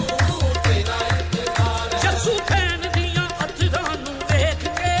यसू तेरा इंतजार है यसू पैन दियां अथरां नूं वेख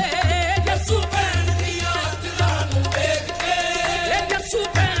के यसू पैन दियां अथरां नूं वेख के यसू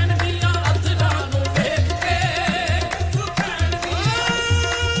पैन दियां अथरां नूं वेख के यसू पैन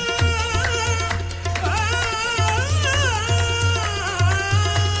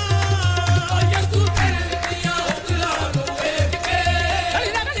यसू पैन दियां अथरां नूं वेख के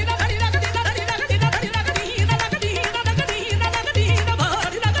गली ना गली ना गली ना गली ना गली ना गली ना गली ना गली ना गली ना गली ना गली ना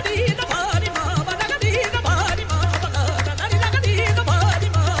भारी ना गली ना भारी मामा ना गली ना भारी मामा ना गली ना गली ना भारी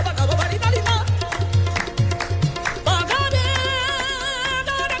मामा ना भारी गली ना बागा दे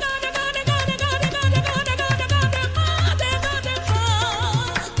ना ना ना ना ना ना ना ना ना ना मा दे ना दे सा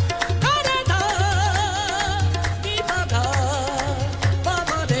ना रे दा नी बागा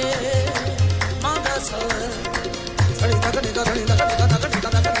बाबा रे मागा सा गली ना गली ना गली ना गली ना गली ना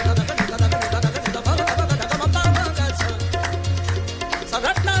गली ना गली ना गली ना गली ना बागा बागा ना बागा मागा सा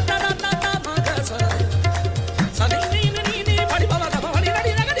सगट ना ना ना ना ना मागा सा सनी नी नी नी बड़ी बाबा ना बड़ी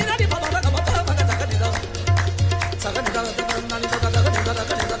नडी ना गली नडी बाबा ना बाबा मागा सा गली ना सगट ना ना ना ना ना गली ना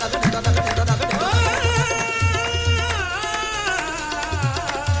गली ना गली ना गली ना गली ना गली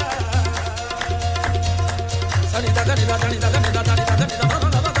सनी ना गली ना गली ना गली ना गली ना गली ना बाबा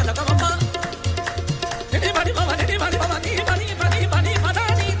ना बागा ना बाबा नी बड़ी बाबा नी बड़ी बाबा नी बड़ी बड़ी बड़ी माता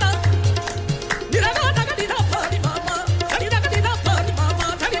नी ता निरा ना ना गली ना पानी मामा गली ना गली ना पानी मामा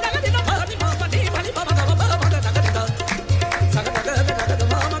गली ना गली ना पानी मामा नी बड़ी बाबा ना बाबा मागा ना गली ना सगट ना गली ना गली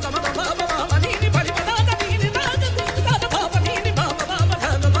मामा ना बाबा मामा नी बड़ी बाबा ना नी ना गली ना बाबा नी बाबा मामा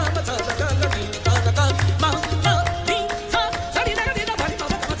ना मामा सा गली ना ना मामा नी सा सनी ना गली ना पानी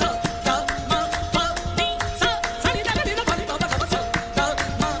मामा ना सा दा मामा नी सा सनी ना गली ना पानी मामा ना सा दा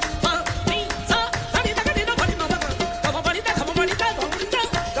मामा नी सा सनी ना गली ना पानी मामा ना कब बड़ी दा कब बड़ी दा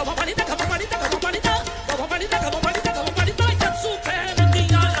कब बड़ी दा कब बड़ी दा कब बड़ी दा कब बड़ी दा कब बड़ी दा कब बड़ी दा कब बड़ी दा यसू पैन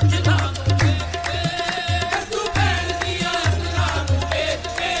दियां अथरां नूं वेख के यसू पैन दियां अथरां नूं वेख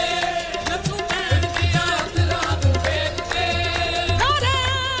के यसू पैन दियां अथरां नूं वेख के नारे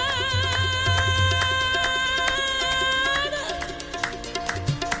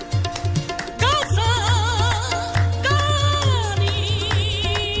गासा गानी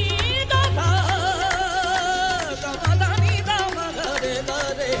गादा गादानी दा मगरे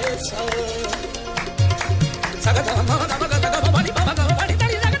दरे सा सगदा माना मगदा गब बड़ी बाबा गब बड़ी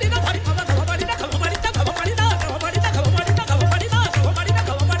तड़ी लगदी ना बड़ी बाबा गब बड़ी ना गब बड़ी दा गब बड़ी दा गब बड़ी दा गब बड़ी दा गब बड़ी दा गब बड़ी दा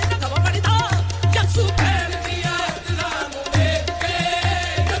गब बड़ी दा गब बड़ी दा यसू पैन दियां अथरां नूं वेख के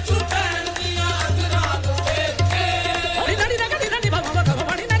यसू पैन दियां अथरां नूं वेख के बड़ी तड़ी लगदी ना बाबा गब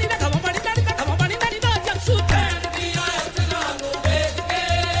बड़ी ना नी गब बड़ी तड़ी दा गब बड़ी ना नी दा यसू पैन दियां अथरां नूं वेख के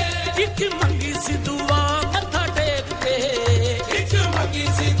इक मंगी सी दुआ मत्था टेक के इक मंगी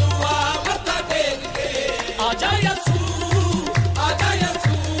सी दुआ मत्था टेक के आजा यसू आजा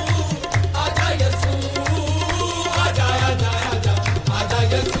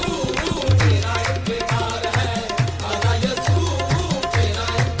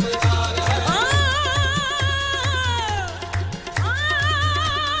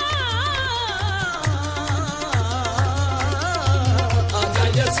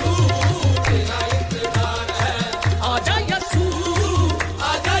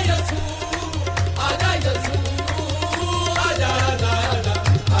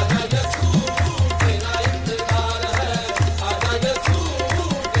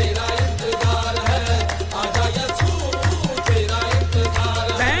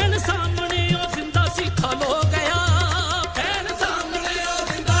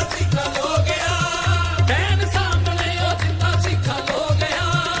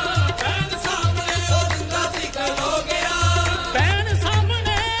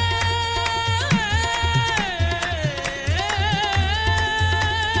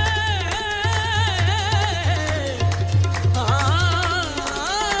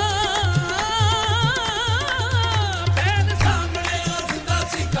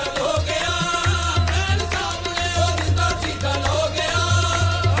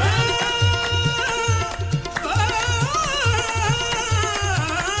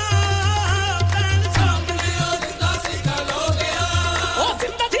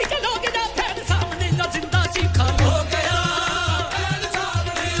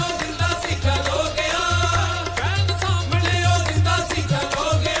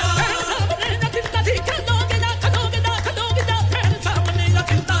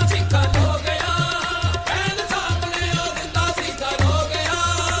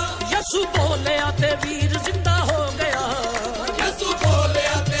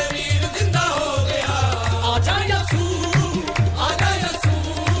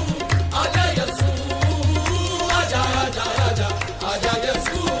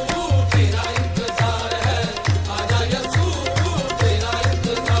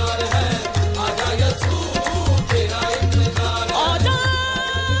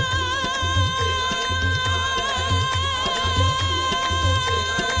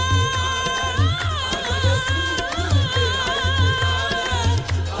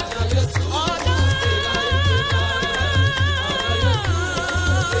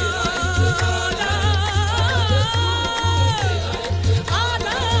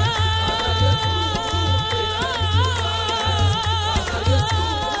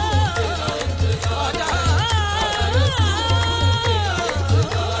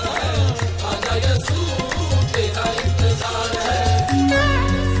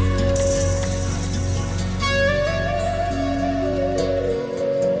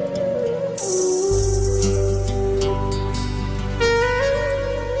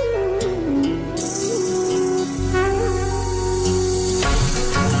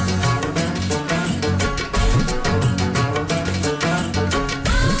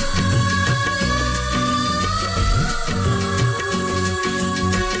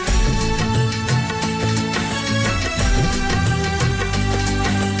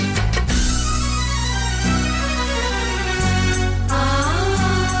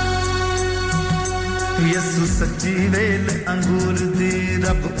सच्ची वेल अंगूर दी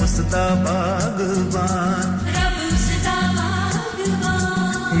रब उसदा बागबान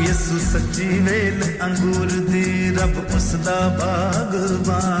यसु सच्ची वेल अंगूर दी रब उसदा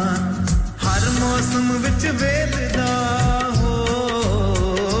बागबान हर मौसम विच वेल दा हो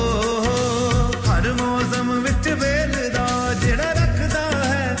हर मौसम विच वेल दा जेड़ा रखदा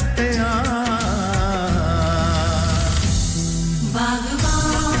है ध्यान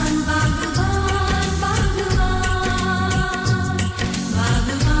बागबान बागबान बागबान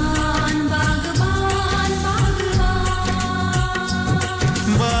बागबान बागबान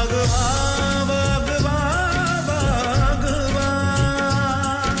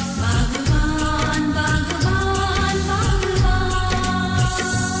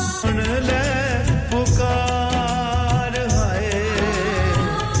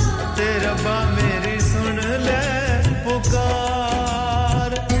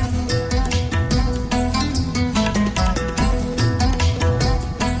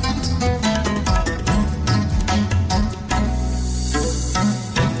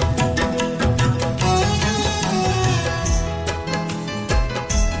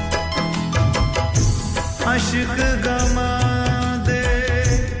आशिक गमा दे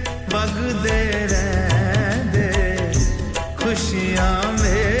वगदे रहंदे खुशियां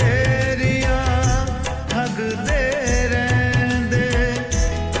मेरियां ठगदे रहंदे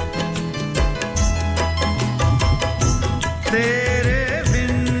तेरे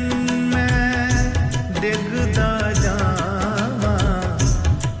बिन मैं डिगदा जावां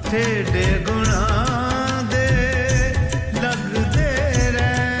ठेडे गुनाह दे लगदे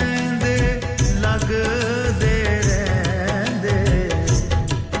रहंदे लगदे रहंदे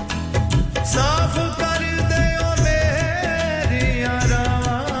साफ कर दियो मेरियां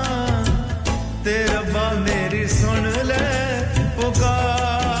रावां ते रब्बा मेरी सुन ले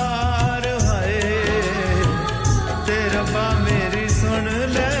पुकार हाय ते रब्बा मेरी सुन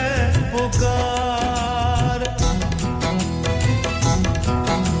ले पुकार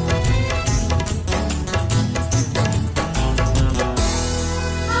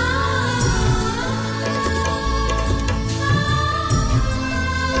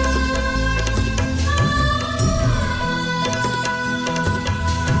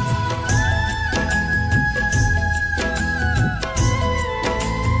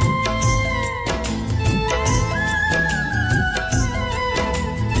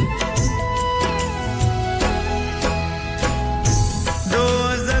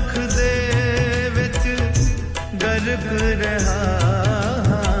दोज़ख दे विच गर्क रहा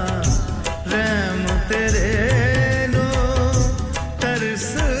रहम तेरे नो तरस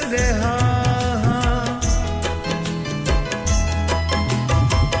रहा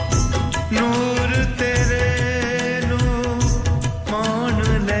नूर तेरे नो मान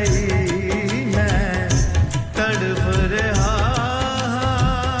लई मैं तड़फ रहा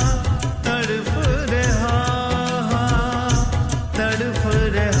तड़फ रहा तड़फ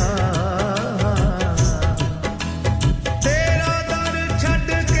रहा तेरा दर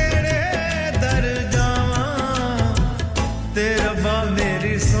छड़ केड़े दर जावां ते रब्बा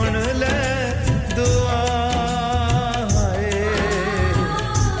मेरी सुन ले दुआ हाय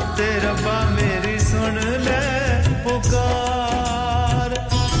ते रब्बा मेरी सुन ले पुकार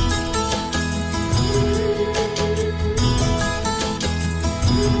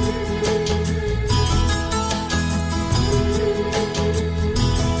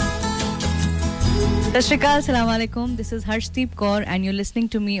Sashrikal, Assalamu alaikum. This is Harshdeep Kaur and you're listening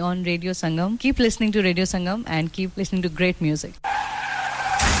to me on Radio Sangam. Keep listening to Radio Sangam and keep listening to great music.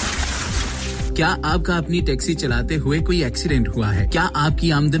 क्या आपका अपनी टैक्सी चलाते हुए कोई एक्सीडेंट हुआ है क्या आपकी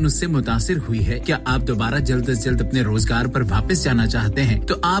आमदन उससे मुतासिर हुई है क्या आप दोबारा जल्द से जल्द अपने रोजगार पर वापस जाना चाहते हैं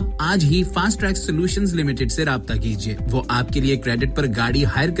तो आप आज ही फास्ट ट्रैक सॉल्यूशंस लिमिटेड से राब्ता कीजिए वो आपके लिए क्रेडिट पर गाड़ी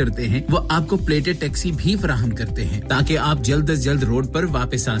हायर करते हैं वो आपको प्लेटेड टैक्सी भी फराहम करते हैं ताकि आप जल्द से जल्द रोड पर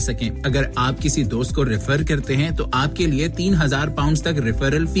वापस आ सकें अगर आप किसी दोस्त को रेफर करते हैं तो आपके लिए 3000 पाउंड तक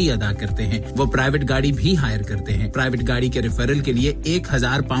रेफरल फी अदा करते हैं वो प्राइवेट गाड़ी भी हायर करते हैं प्राइवेट गाड़ी के रेफरल के लिए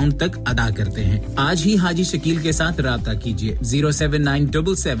 1000 पाउंड तक अदा करते हैं आज ही हाजी शकील के साथ राब्ता कीजिए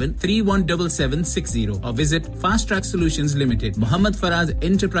 07977317760 और visit fast track solutions limited Mohammad Faraz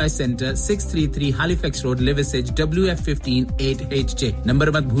enterprise centre 633 Halifax road Liversedge WF15 8HJ number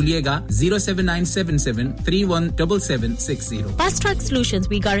मत भूलिएगा 07977317760 Fast Track Solutions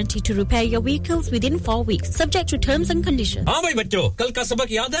we guarantee to repair your vehicles within 4 weeks subject to terms and conditions हां भाई बच्चों कल का सबक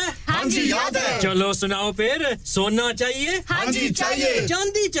याद है हां जी याद है चलो सुनाओ फिर सोना चाहिए हां जी चाहिए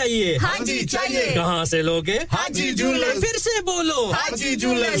चांदी चाहिए हां जी चाहिए कहां से लोगे हाजी जूलर्स फिर से बोलो हाजी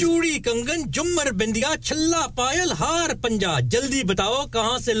जूलर्स चूड़ी कंगन झुमर बिंदिया छल्ला पायल हार पंजा जल्दी बताओ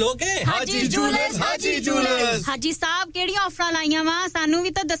कहां से लोगे हाजी जूलर्स हाजी साहब केड़ी ऑफर लाईया वा सानू भी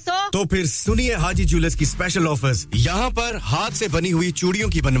तो दसो तो फिर सुनिए हाजी जूलर्स की स्पेशल ऑफर्स यहां पर हाथ से बनी हुई चूड़ियों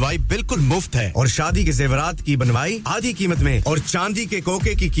की बनवाई बिल्कुल मुफ्त है और शादी के जेवरात की बनवाई आधी कीमत में और चांदी के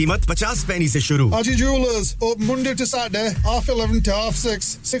कोके की कीमत 50 पैसे से शुरू Haji Jewellers open Monday to Saturday half 11 to half 6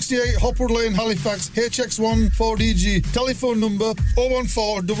 68 Hopwood Lane Halifax HX1 4DG telephone number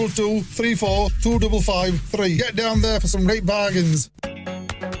 01422342553 get down there for some great bargains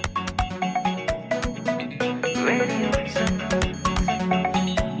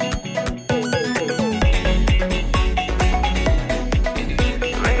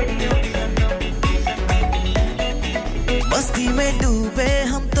मस्ती में डूबे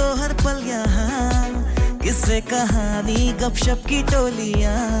हम तो हर पल यहाँ किस्से कहानी गपशप की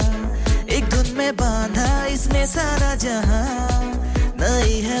टोलियाँ एक धुन में बांधा इसने सारा जहां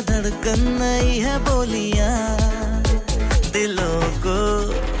नई है धड़कन नई है बोलियाँ दिलों को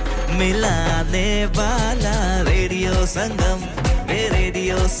मिलाने वाला रेडियो संगम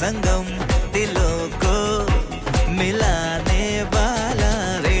दिलों को मिलाने वाला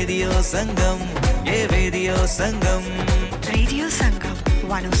रेडियो संगम ये रेडियो संगम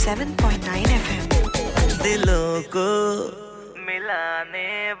 107.9 FM दिलों को मिलाने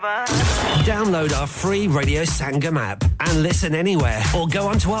वाला Download our free Radio Sangam app and listen anywhere or go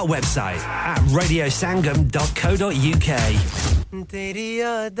onto our website at radiosangam.co.uk तेरी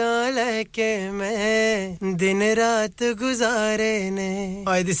यादां लेके मैं दिन रात गुजारे ने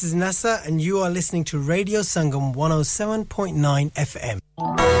Hi, this is Nasa and you are listening to Radio Sangam 107.9 FM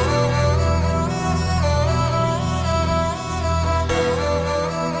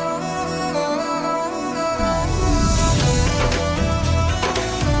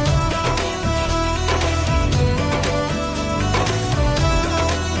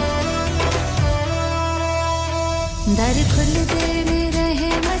दर खुल दे मेरे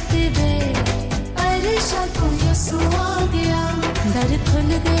रहमत दे अरशा को यसु आ गया दर खुल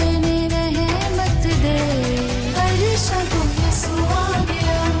दे मेरे रहमत दे अरशा को यसु आ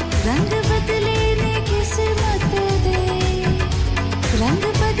गया रंग बदले ने किस्मत दे रंग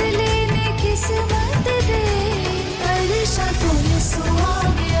बदले ने किस्मत दे अरशा को यसु आ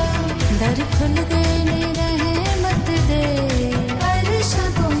गया दर खुल दे मेरे रहमत दे अरशा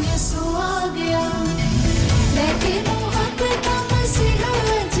को यसु आ गया लेके मोहब्बत मसीहा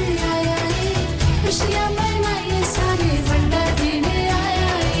आज आया है खुशियां मनाए सारे वंडा देने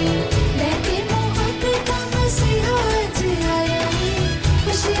आया है लेके मोहब्बत मसीहा आज आया है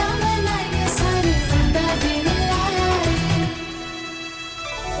खुशियां मनाए सारे वंडा देने आया है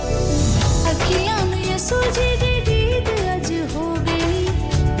अखियां में यसू जी दी दीद आज हो गई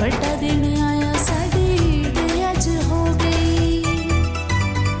बड़ा दिन आया साडी ईद आज हो गई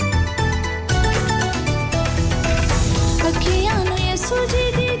अखियां नु यसू जी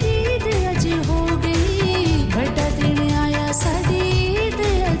दी दीद आज हो गई बड़ा दिन आया साडी ईद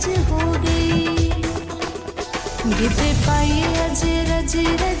आज हो गई गिद्दे पाए आज रज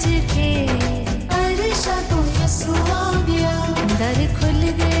रज के अरशा तो यसू आ गया दर खुल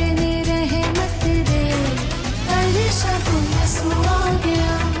गए ने रहमत दे अरशा तो यसू आ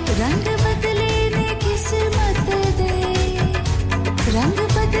गया रंग बदले ने किस्मत दे रंग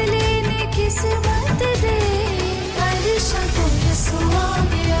बदले ने किस्मत दे अरशा को यसू आ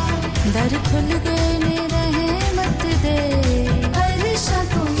गया दर खुल गए ने रहमत दे अरशा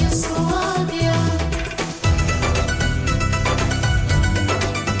को यसू आ गया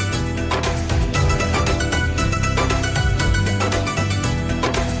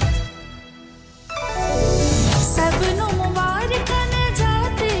सबनु मुबारक न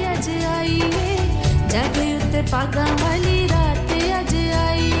जाते अज आई जग उते पागा वाली रात अज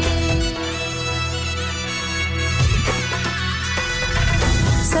आई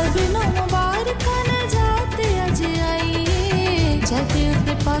सबनु मुबारक न जाते अज आई जग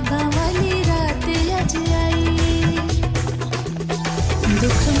उते पागा वाली रात अज आई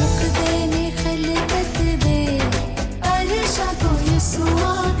दुख मुख दे ने खलकत दे अरशा को यसू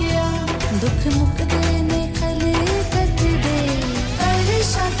आ गया दुख मुख दे ने खलकत दे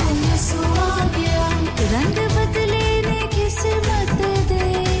अरशा को यसू आ गया रंग बदले ने किस्मत दे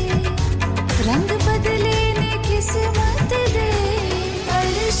रंग बदले ने किस्मत दे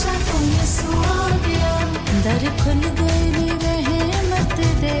अरशा को यसू आ गया दर खुल गए ने रहमत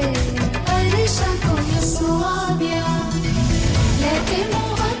दे अरशा को यसू आ गया लेके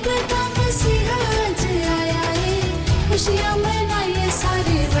मोहब्बत मसीहा आज आया है खुशियां मनाए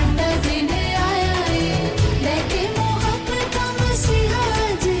सारे वंडा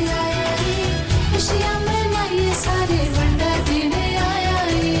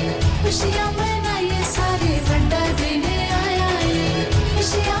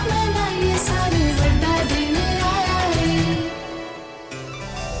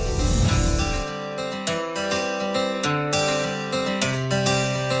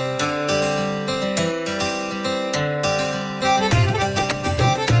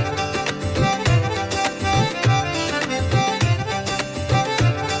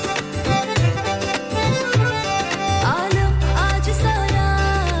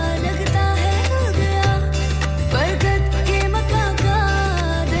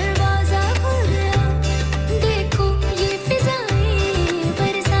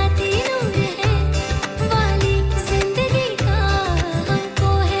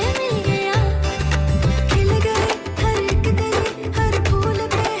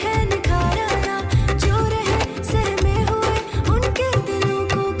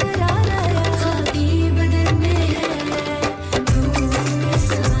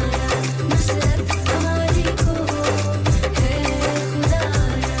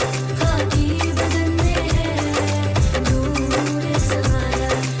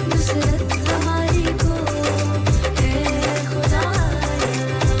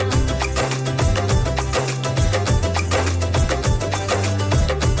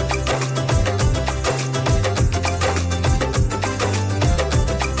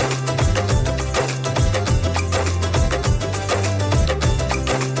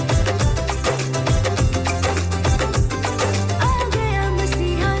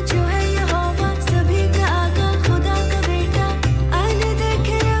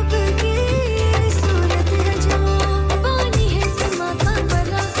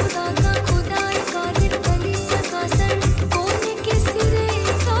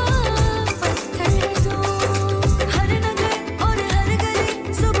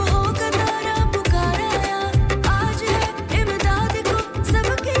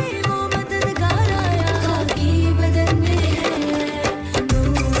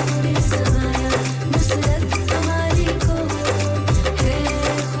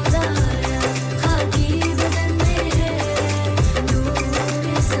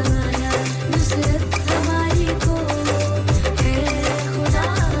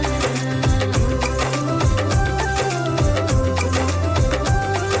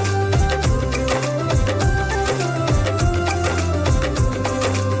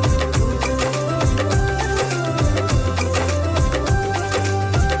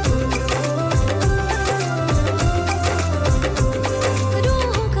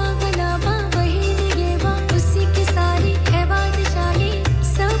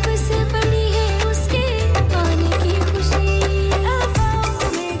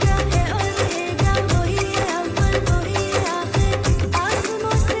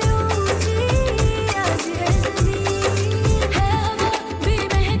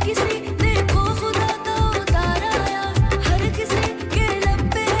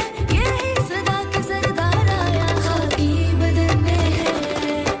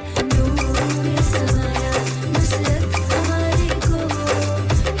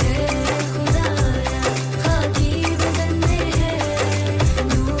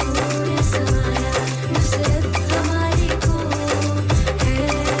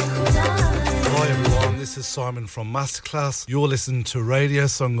Simon from Masterclass. You're listening to Radio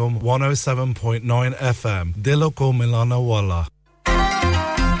Sangam 107.9 FM. Dilo ko milana wala.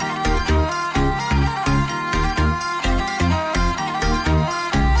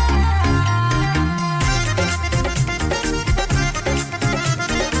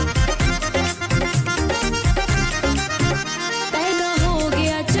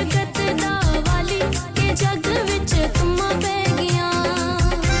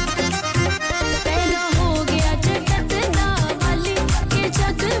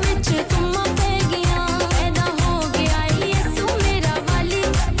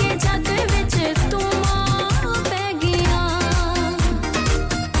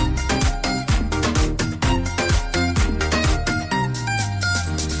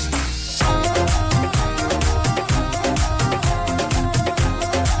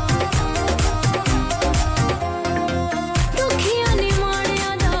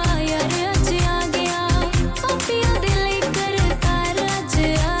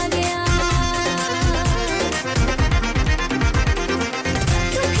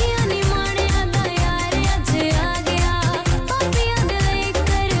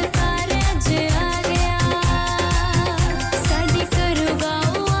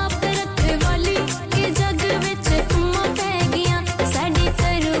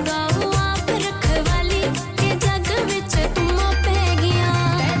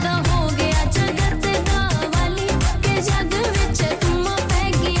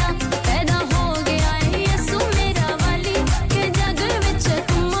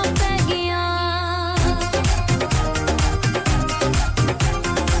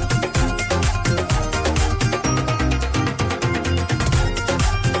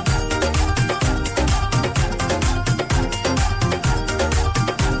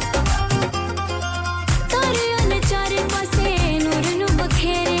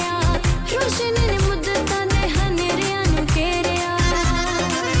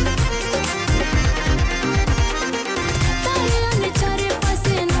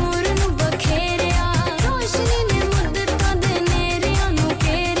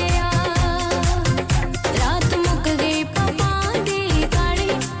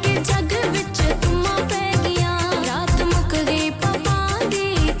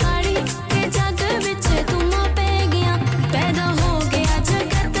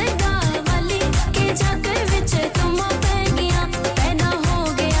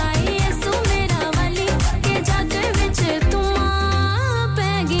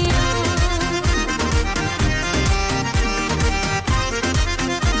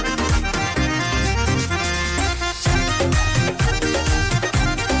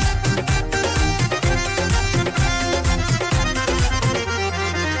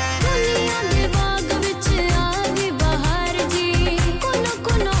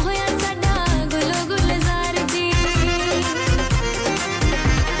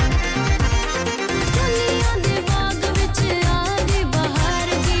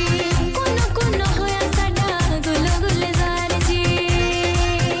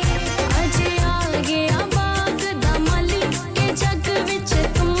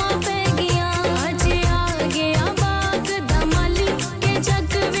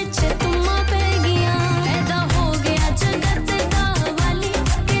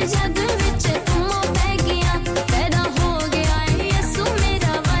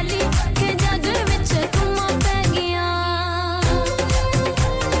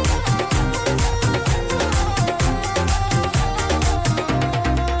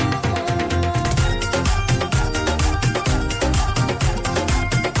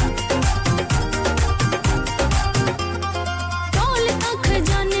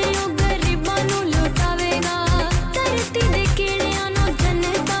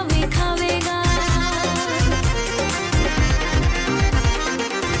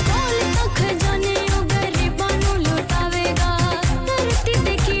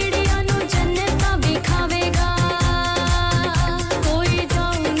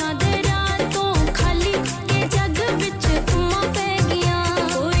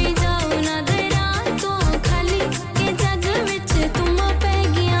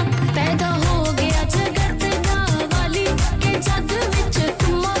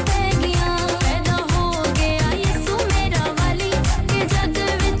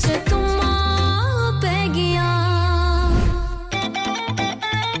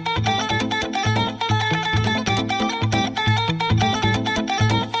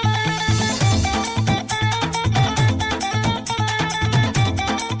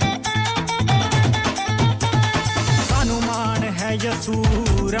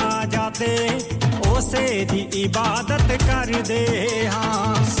 ਦੀ ਇਬਾਦਤ ਕਰਦੇ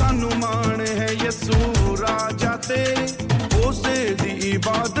ਹਾਂ ਸਾਨੂੰ ਮਾਣ ਹੈ ਯਸੂ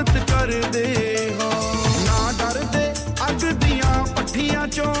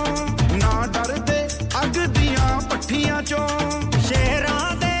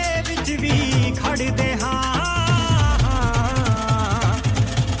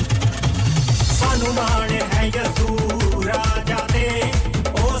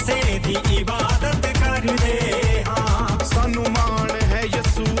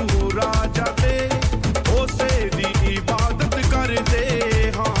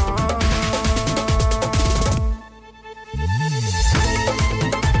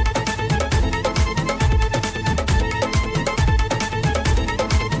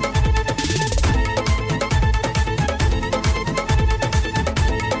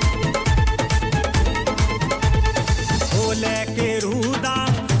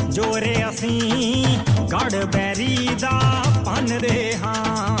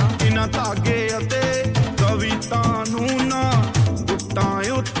ਬਿਨਾਂ ਧਾਗੇ ਅਤੇ ਕਵਿਤਾ ਨੂੰ ਨਾ ਗੁੱਟਾਂ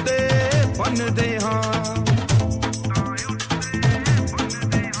ਉੱਤੇ ਬੰਨਦੇ ਹਾਂ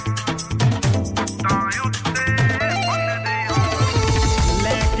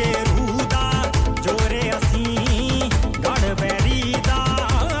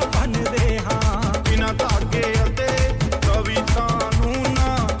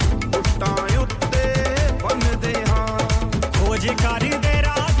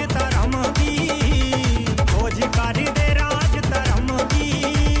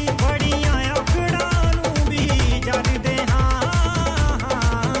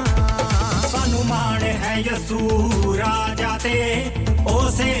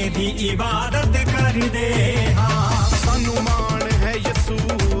इबादत कर दे हां सानू मान है यसू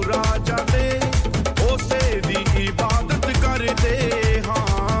राजा दे ओसे दी इबादत कर दे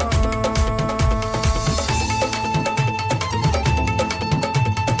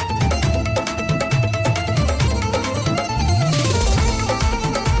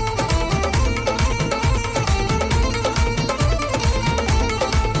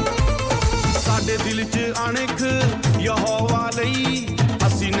साडे दिल च अणख यहोवा लई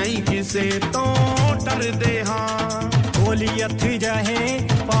से तो डरदे हां गोली हथ जाहे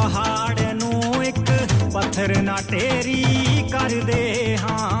पहाड़ नु एक पत्थर ना टेरी कर दे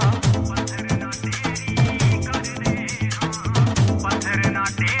हां पत्थर ना टेरी कर दे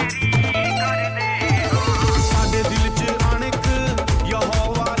हां साडे दिल च अणख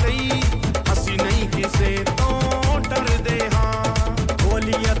यहोवा लई ਅਸੀਂ ਨਹੀਂ ਕਿਸੇ ਤੋਂ ਡਰਦੇ ਹਾਂ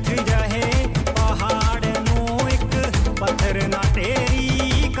गोली हथ जाहे पहाड़ नु एक पत्थर ना टेरी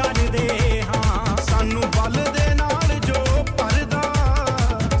ਸਾਨੂੰ ਬਲ ਦੇ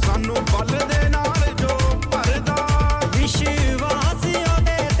ਨਾਲ ਜੋ ਭਰਦਾ ਵਿਸ਼ਵਾਸ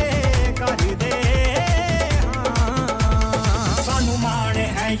ਉਹਦੇ ਤੇ ਕਰਦੇ ਹਾਂ ਸਾਨੂੰ ਮਾਣ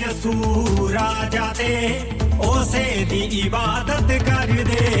ਹੈ ਯਸੂ ਰਾਜਾ ਤੇ ਉਸੇ ਦੀ ਇਬਾਦਤ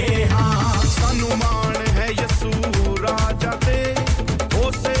ਕਰਦੇ ਹਾਂ ਸਾਨੂੰ ਮਾਣ ਹੈ ਯਸੂ ਰਾਜਾ ਤੇ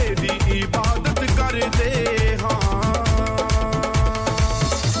ਉਸੇ ਦੀ ਇਬਾਦਤ ਕਰਦੇ ਹਾਂ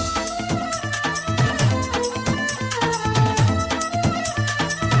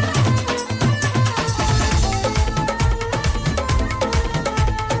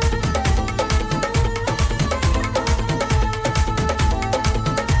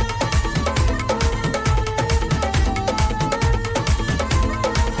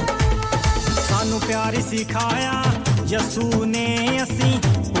प्यार सिखाया यसू ने ਅਸੀਂ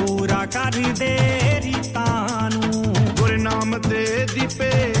ਪੂਰਾ ਕਰ ਦੇ ਰੀਤਾਂ ਨੂੰ ਗੁਰਨਾਮ ਤੇ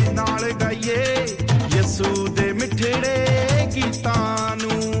ਦੀਪੇ ਨਾਲ ਗਾਈਏ ਯਸੂ ਦੇ ਮਿੱਠੜੇ ਗੀਤਾਂ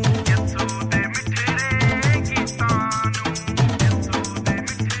ਨੂੰ ਯਸੂ ਦੇ ਮਿੱਠੜੇ ਗੀਤਾਂ ਨੂੰ ਯਸੂ ਦੇ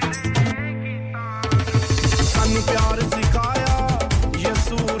ਮਿੱਠੜੇ ਗੀਤਾਂ ਸਾਨੂੰ ਪਿਆਰ ਸਿਖਾਇਆ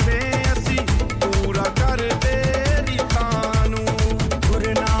ਯਸੂ ਨੇ ਅਸੀਂ ਪੂਰਾ ਕਰ ਦੇ ਰੀਤਾਂ ਨੂੰ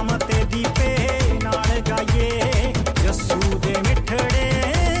ਗੁਰਨਾਮ ਤੇ ਦੀਪੇ ਯਸੂ ਦੇ ਮਿੱਠੜੇ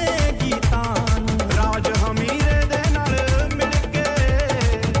ਗੀਤਾਂ ਨੂੰ ਰਾਜ ਹਮੀਰੇ ਦੇ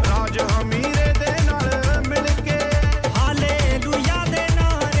ਨਾਲ ਮਿਲ ਕੇ ਹਾਲੇਲੂਇਆ ਦੇ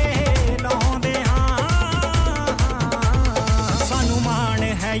ਨਾਰੇ ਲਾਉਂਦੇ ਹਾਂ ਸਾਨੂੰ ਮਾਣ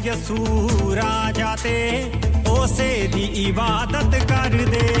ਹੈ ਯਸੂ ਰਾਜਾ ਤੇ ਉਸੇ ਦੀ ਇਬਾਦਤ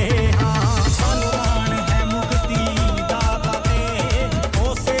ਕਰਦੇ ਹਾਂ ਸਾਨੂੰ ਮਾਣ ਹੈ ਮੁਕਤੀ ਦਾਤਾ ਤੇ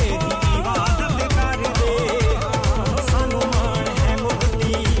ਉਸੇ ਦੀ ਇਬਾਦਤ ਕਰਦੇ ਸਾਨੂੰ ਮਾਣ ਹੈ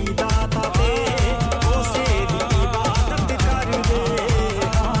ਮੁਕਤੀ ਦਾਤਾ ਤੇ ਉਸੇ ਦੀ ਇਬਾਦਤ ਕਰਦੇ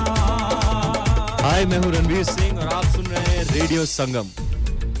हाय मैं हूं रणवीर सिंह और आप सुन रहे हैं radio Sangam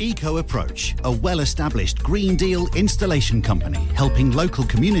Eco Approach, a well-established Green Deal installation company helping local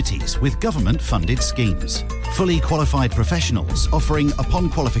communities with government-funded schemes. Fully qualified professionals offering, upon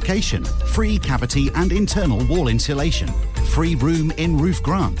qualification, free cavity and internal wall insulation, free room in roof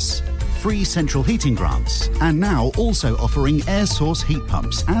grants, free central heating grants, and now also offering air source heat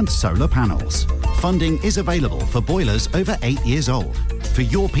pumps and solar panels. Funding is available for boilers over 8 years old. For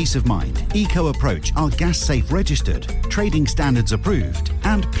your peace of mind, Eco Approach are gas safe registered, trading standards approved,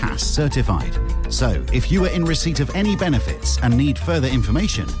 and PASS certified. So, if you are in receipt of any benefits and need further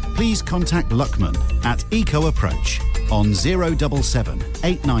information, please contact Luckman at Eco Approach on 077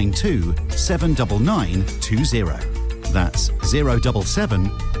 892 79920. That's 077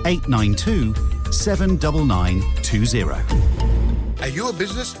 892 79920. Are you a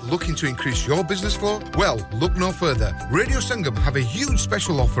business looking to increase your business flow? Well, look no further. Radio Sangam have a huge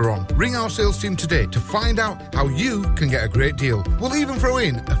special offer on. Ring our sales team today to find out how you can get a great deal. We'll even throw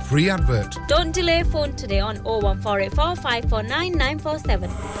in a free advert. Don't delay, phone today on 01484 549 947.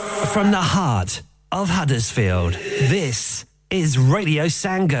 From the heart of Huddersfield, this is Radio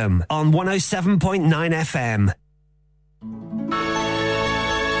Sangam on 107.9 FM.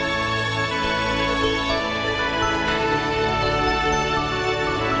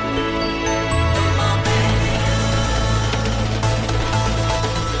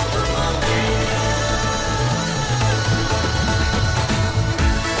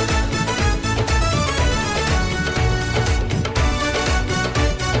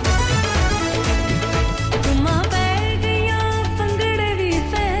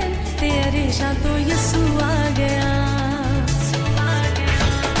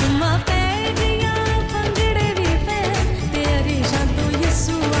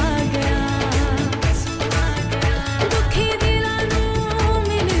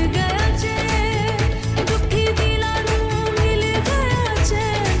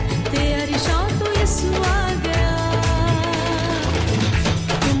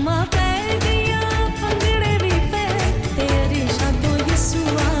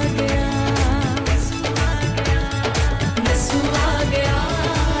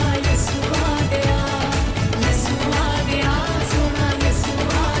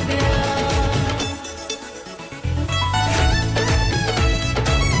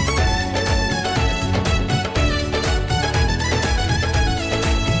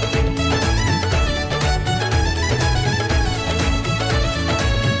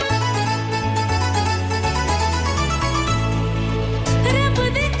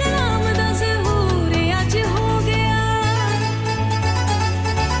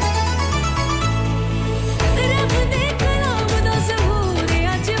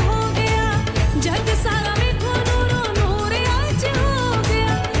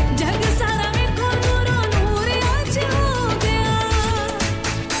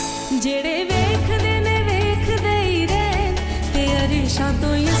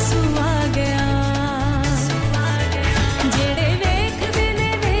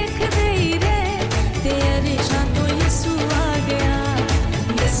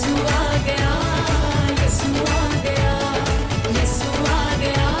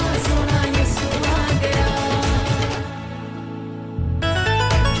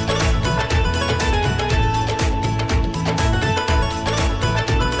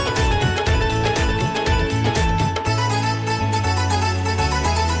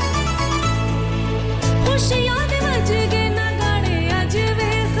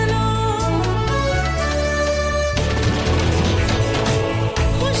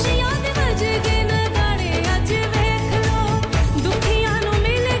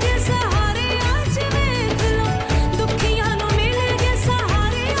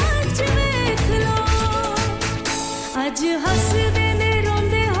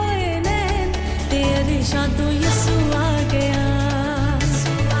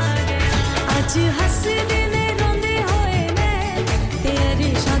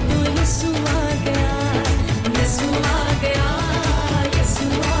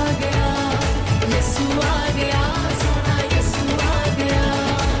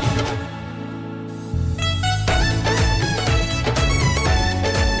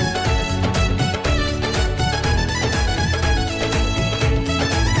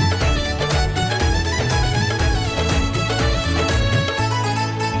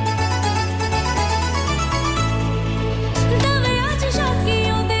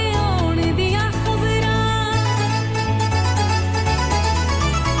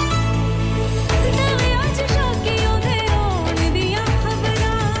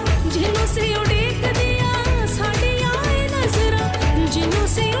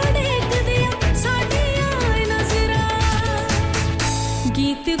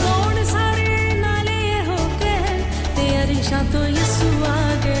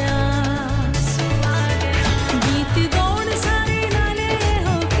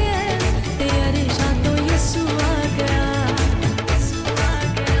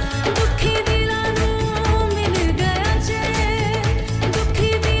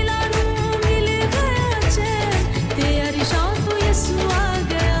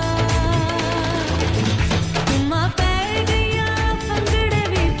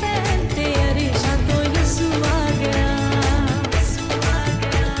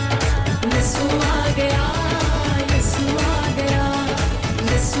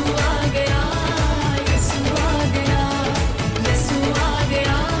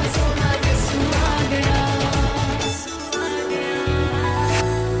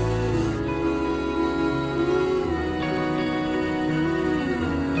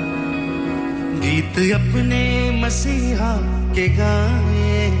 अपने मसीहा के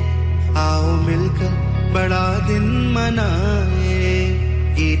गाए आओ मिलकर बड़ा दिन मनाए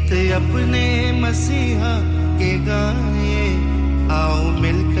गीत अपने मसीहा के गाए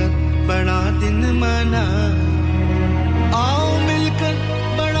मनाए आओ मिलकर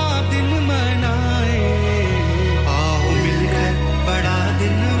बड़ा दिन मनाए आओ मिलकर बड़ा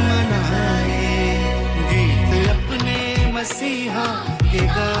दिन मनाए गीत अपने मसीहा के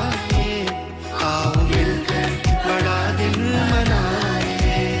गाए आओ मिलकर बड़ा दिन मनाए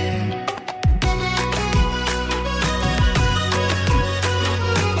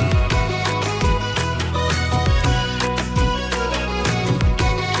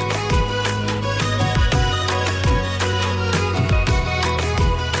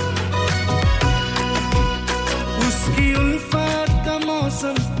उसकी उल्फत का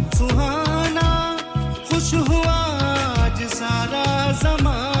मौसम सुहाना खुश हुआ आज सारा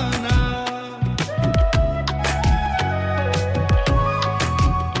ज़माना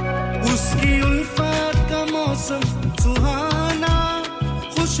उसकी उल्फत का मौसम सुहाना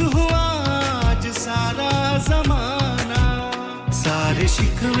खुश हुआ आज सारा ज़माना सारे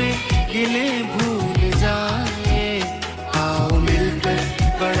शिकवे गिले भूल जाए आओ मिलकर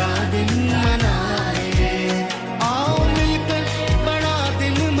बड़ा दिन मनाए आओ मिलकर बड़ा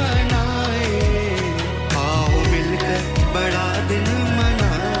दिन मनाए आओ मिलकर बड़ा दिन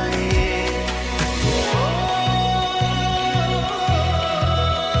मनाए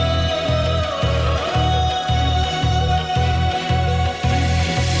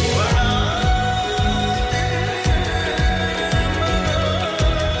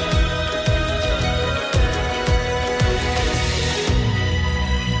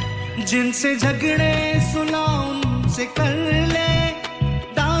जिनसे झगड़े सुना उनसे कर ले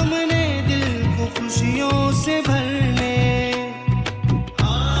दामने दिल को खुशियों से भर ले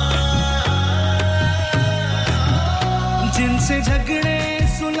जिनसे झगड़े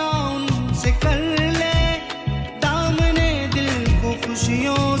सुना उनसे कर ले दामने दिल को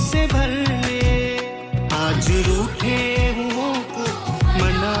खुशियों से भर ले आज रूठे हुओं को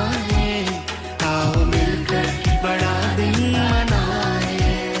मनाए आओ मिलकर बड़ा दिन मनाए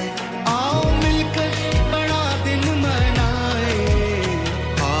आओ मिलकर बड़ा दिन मनाए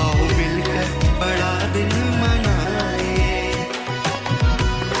आओ मिलकर बड़ा दिन मनाए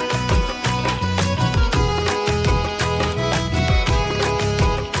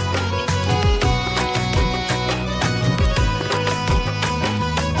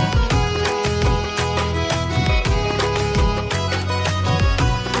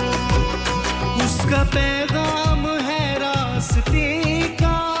उसका पैगाम है रास्ते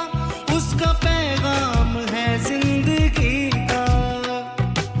का उसका पैगाम है जिंदगी का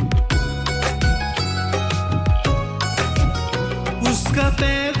उसका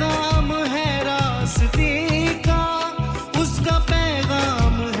पैगाम है रास्ते का उसका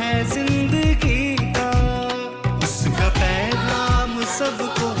पैगाम है जिंदगी का उसका पैगाम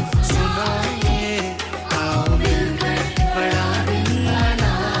सबको सुनाए आओ मिलकर बड़ा दिन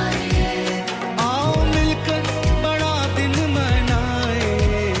मनाए आओ मिलकर बड़ा दिन मनाए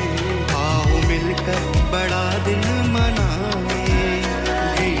आओ मिलकर बड़ा दिन मनाए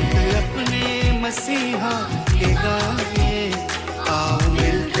गीत अपने मसीहा के गाए आओ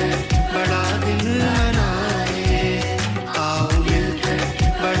मिलकर बड़ा दिन मनाए आओ मिलकर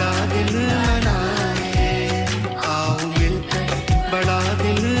बड़ा दिन मनाए आओ मिलकर बड़ा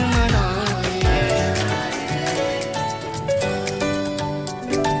दिन मनाए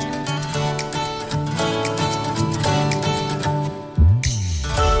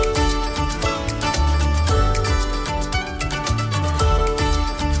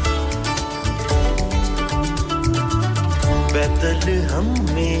बेतलहम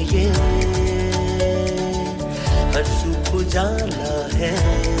में ये हर सुबह उजाला है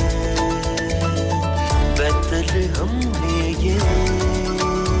बेतलहम में ये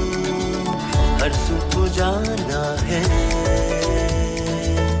हर सुबह उजाला है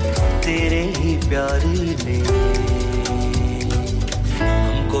तेरे ही प्यार ने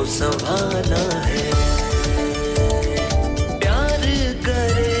हमको संभाला है प्यार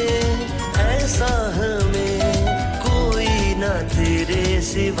करे ऐसा हमें कोई ना तेरे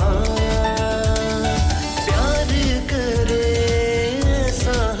सिवा प्यार करे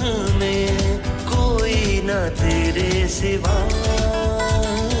ऐसा हमें कोई ना तेरे सिवा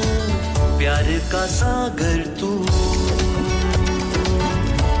प्यार का सागर तू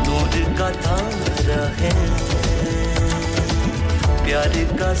नूर का तारा है प्यार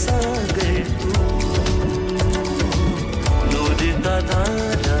का सागर तू नूर का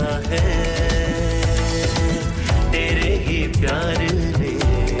तारा है तेरे ही प्यार ने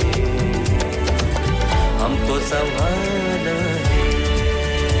हमको संभाला है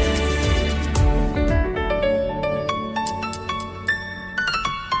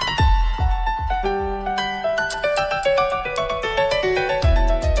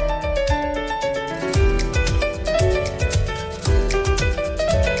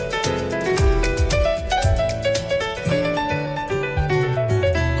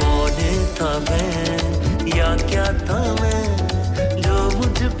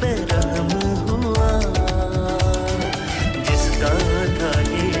पे रहम हुआ जिसका था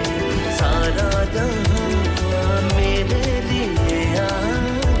ये सारा जहां मेरे लिए आ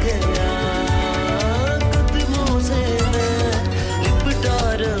गया कदमों से मैं लिपटा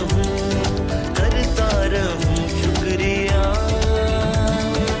रहूं करता रहूं शुक्रिया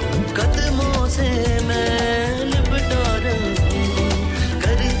कदमों से मैं लिपटा रहूं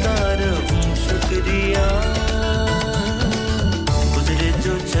करता रहूं शुक्रिया गुजरे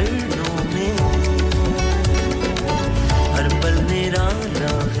जो चरणों में हर पल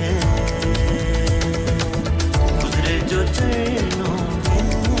निराला है गुजरे जो चरणों में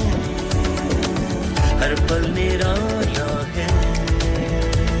हर पल निराला है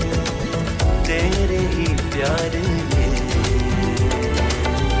तेरे ही प्यार ने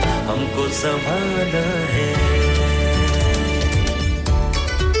हमको संभाला है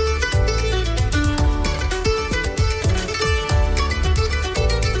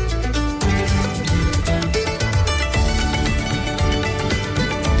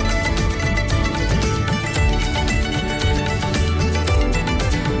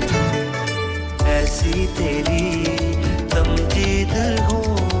ऐसी तेरी तमजीद हो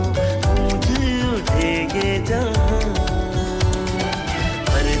गूंज उठे ये जहां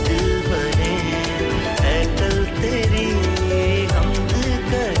हर दिल बने है कल तेरी हमद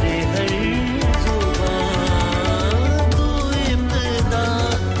करे हर जुबान तू इब्तिदा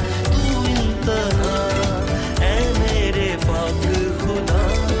तू इंतहा ऐ मेरे पाक खुदा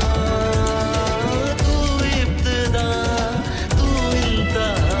तू इब्तिदा तू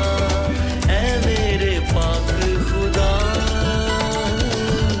इंतहा ऐ मेरे पाक खुदा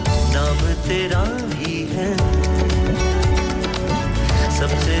नाम तेरा ही है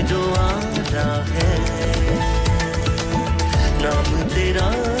सबसे जो आला है नाम तेरा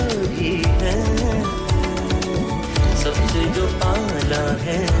ही है सबसे जो आला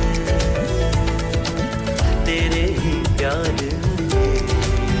है तेरे ही प्यार ने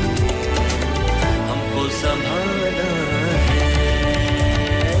हमको संभाला है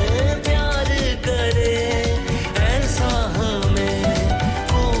प्यार करे ऐसा हमें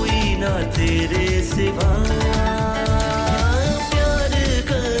कोई ना तेरे सिवा प्यार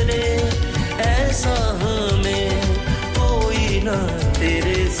करे ऐसा हमें कोई ना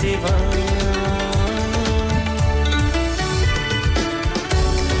तेरे सिवा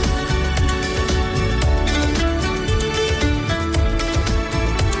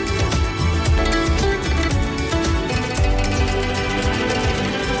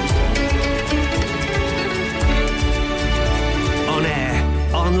On air,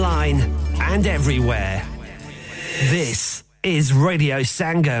 online, and everywhere. This is Radio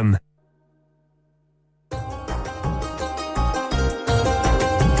Sangam.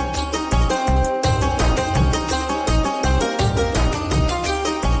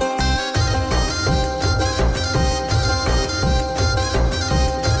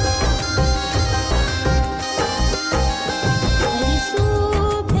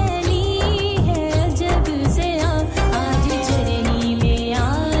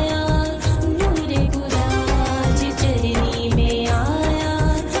 नूरे खुदा आज चरनी में आया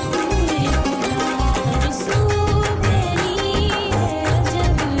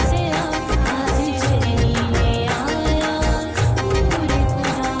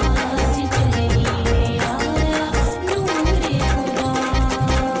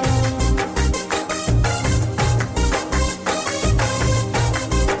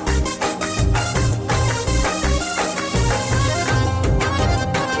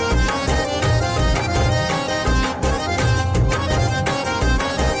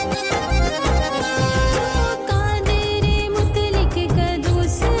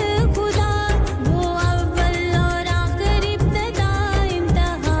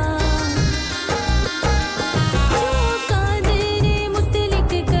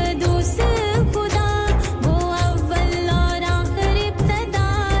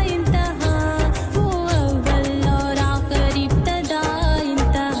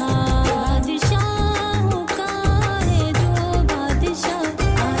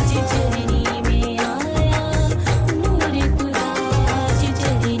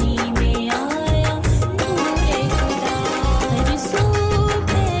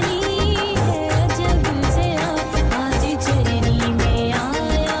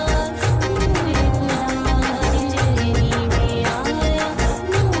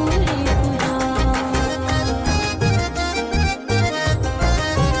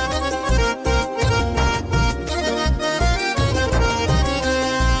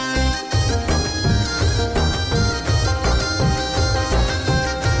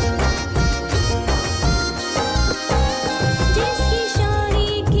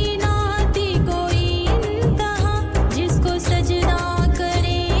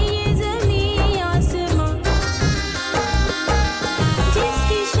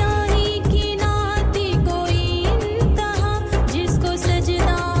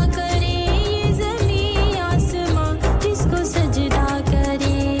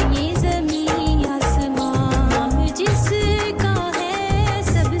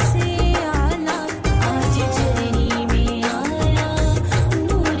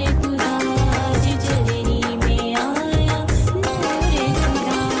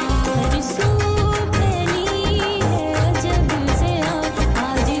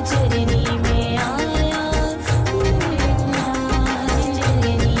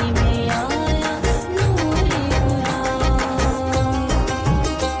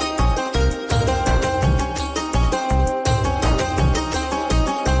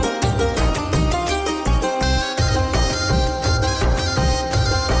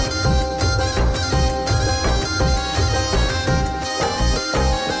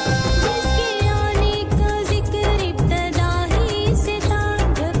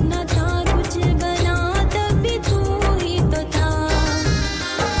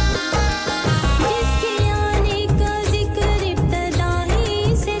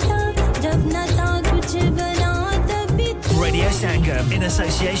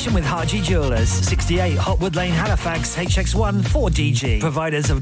association with Harji Jewellers, 68 Hotwood Lane, Halifax, HX1 4DG. Providers of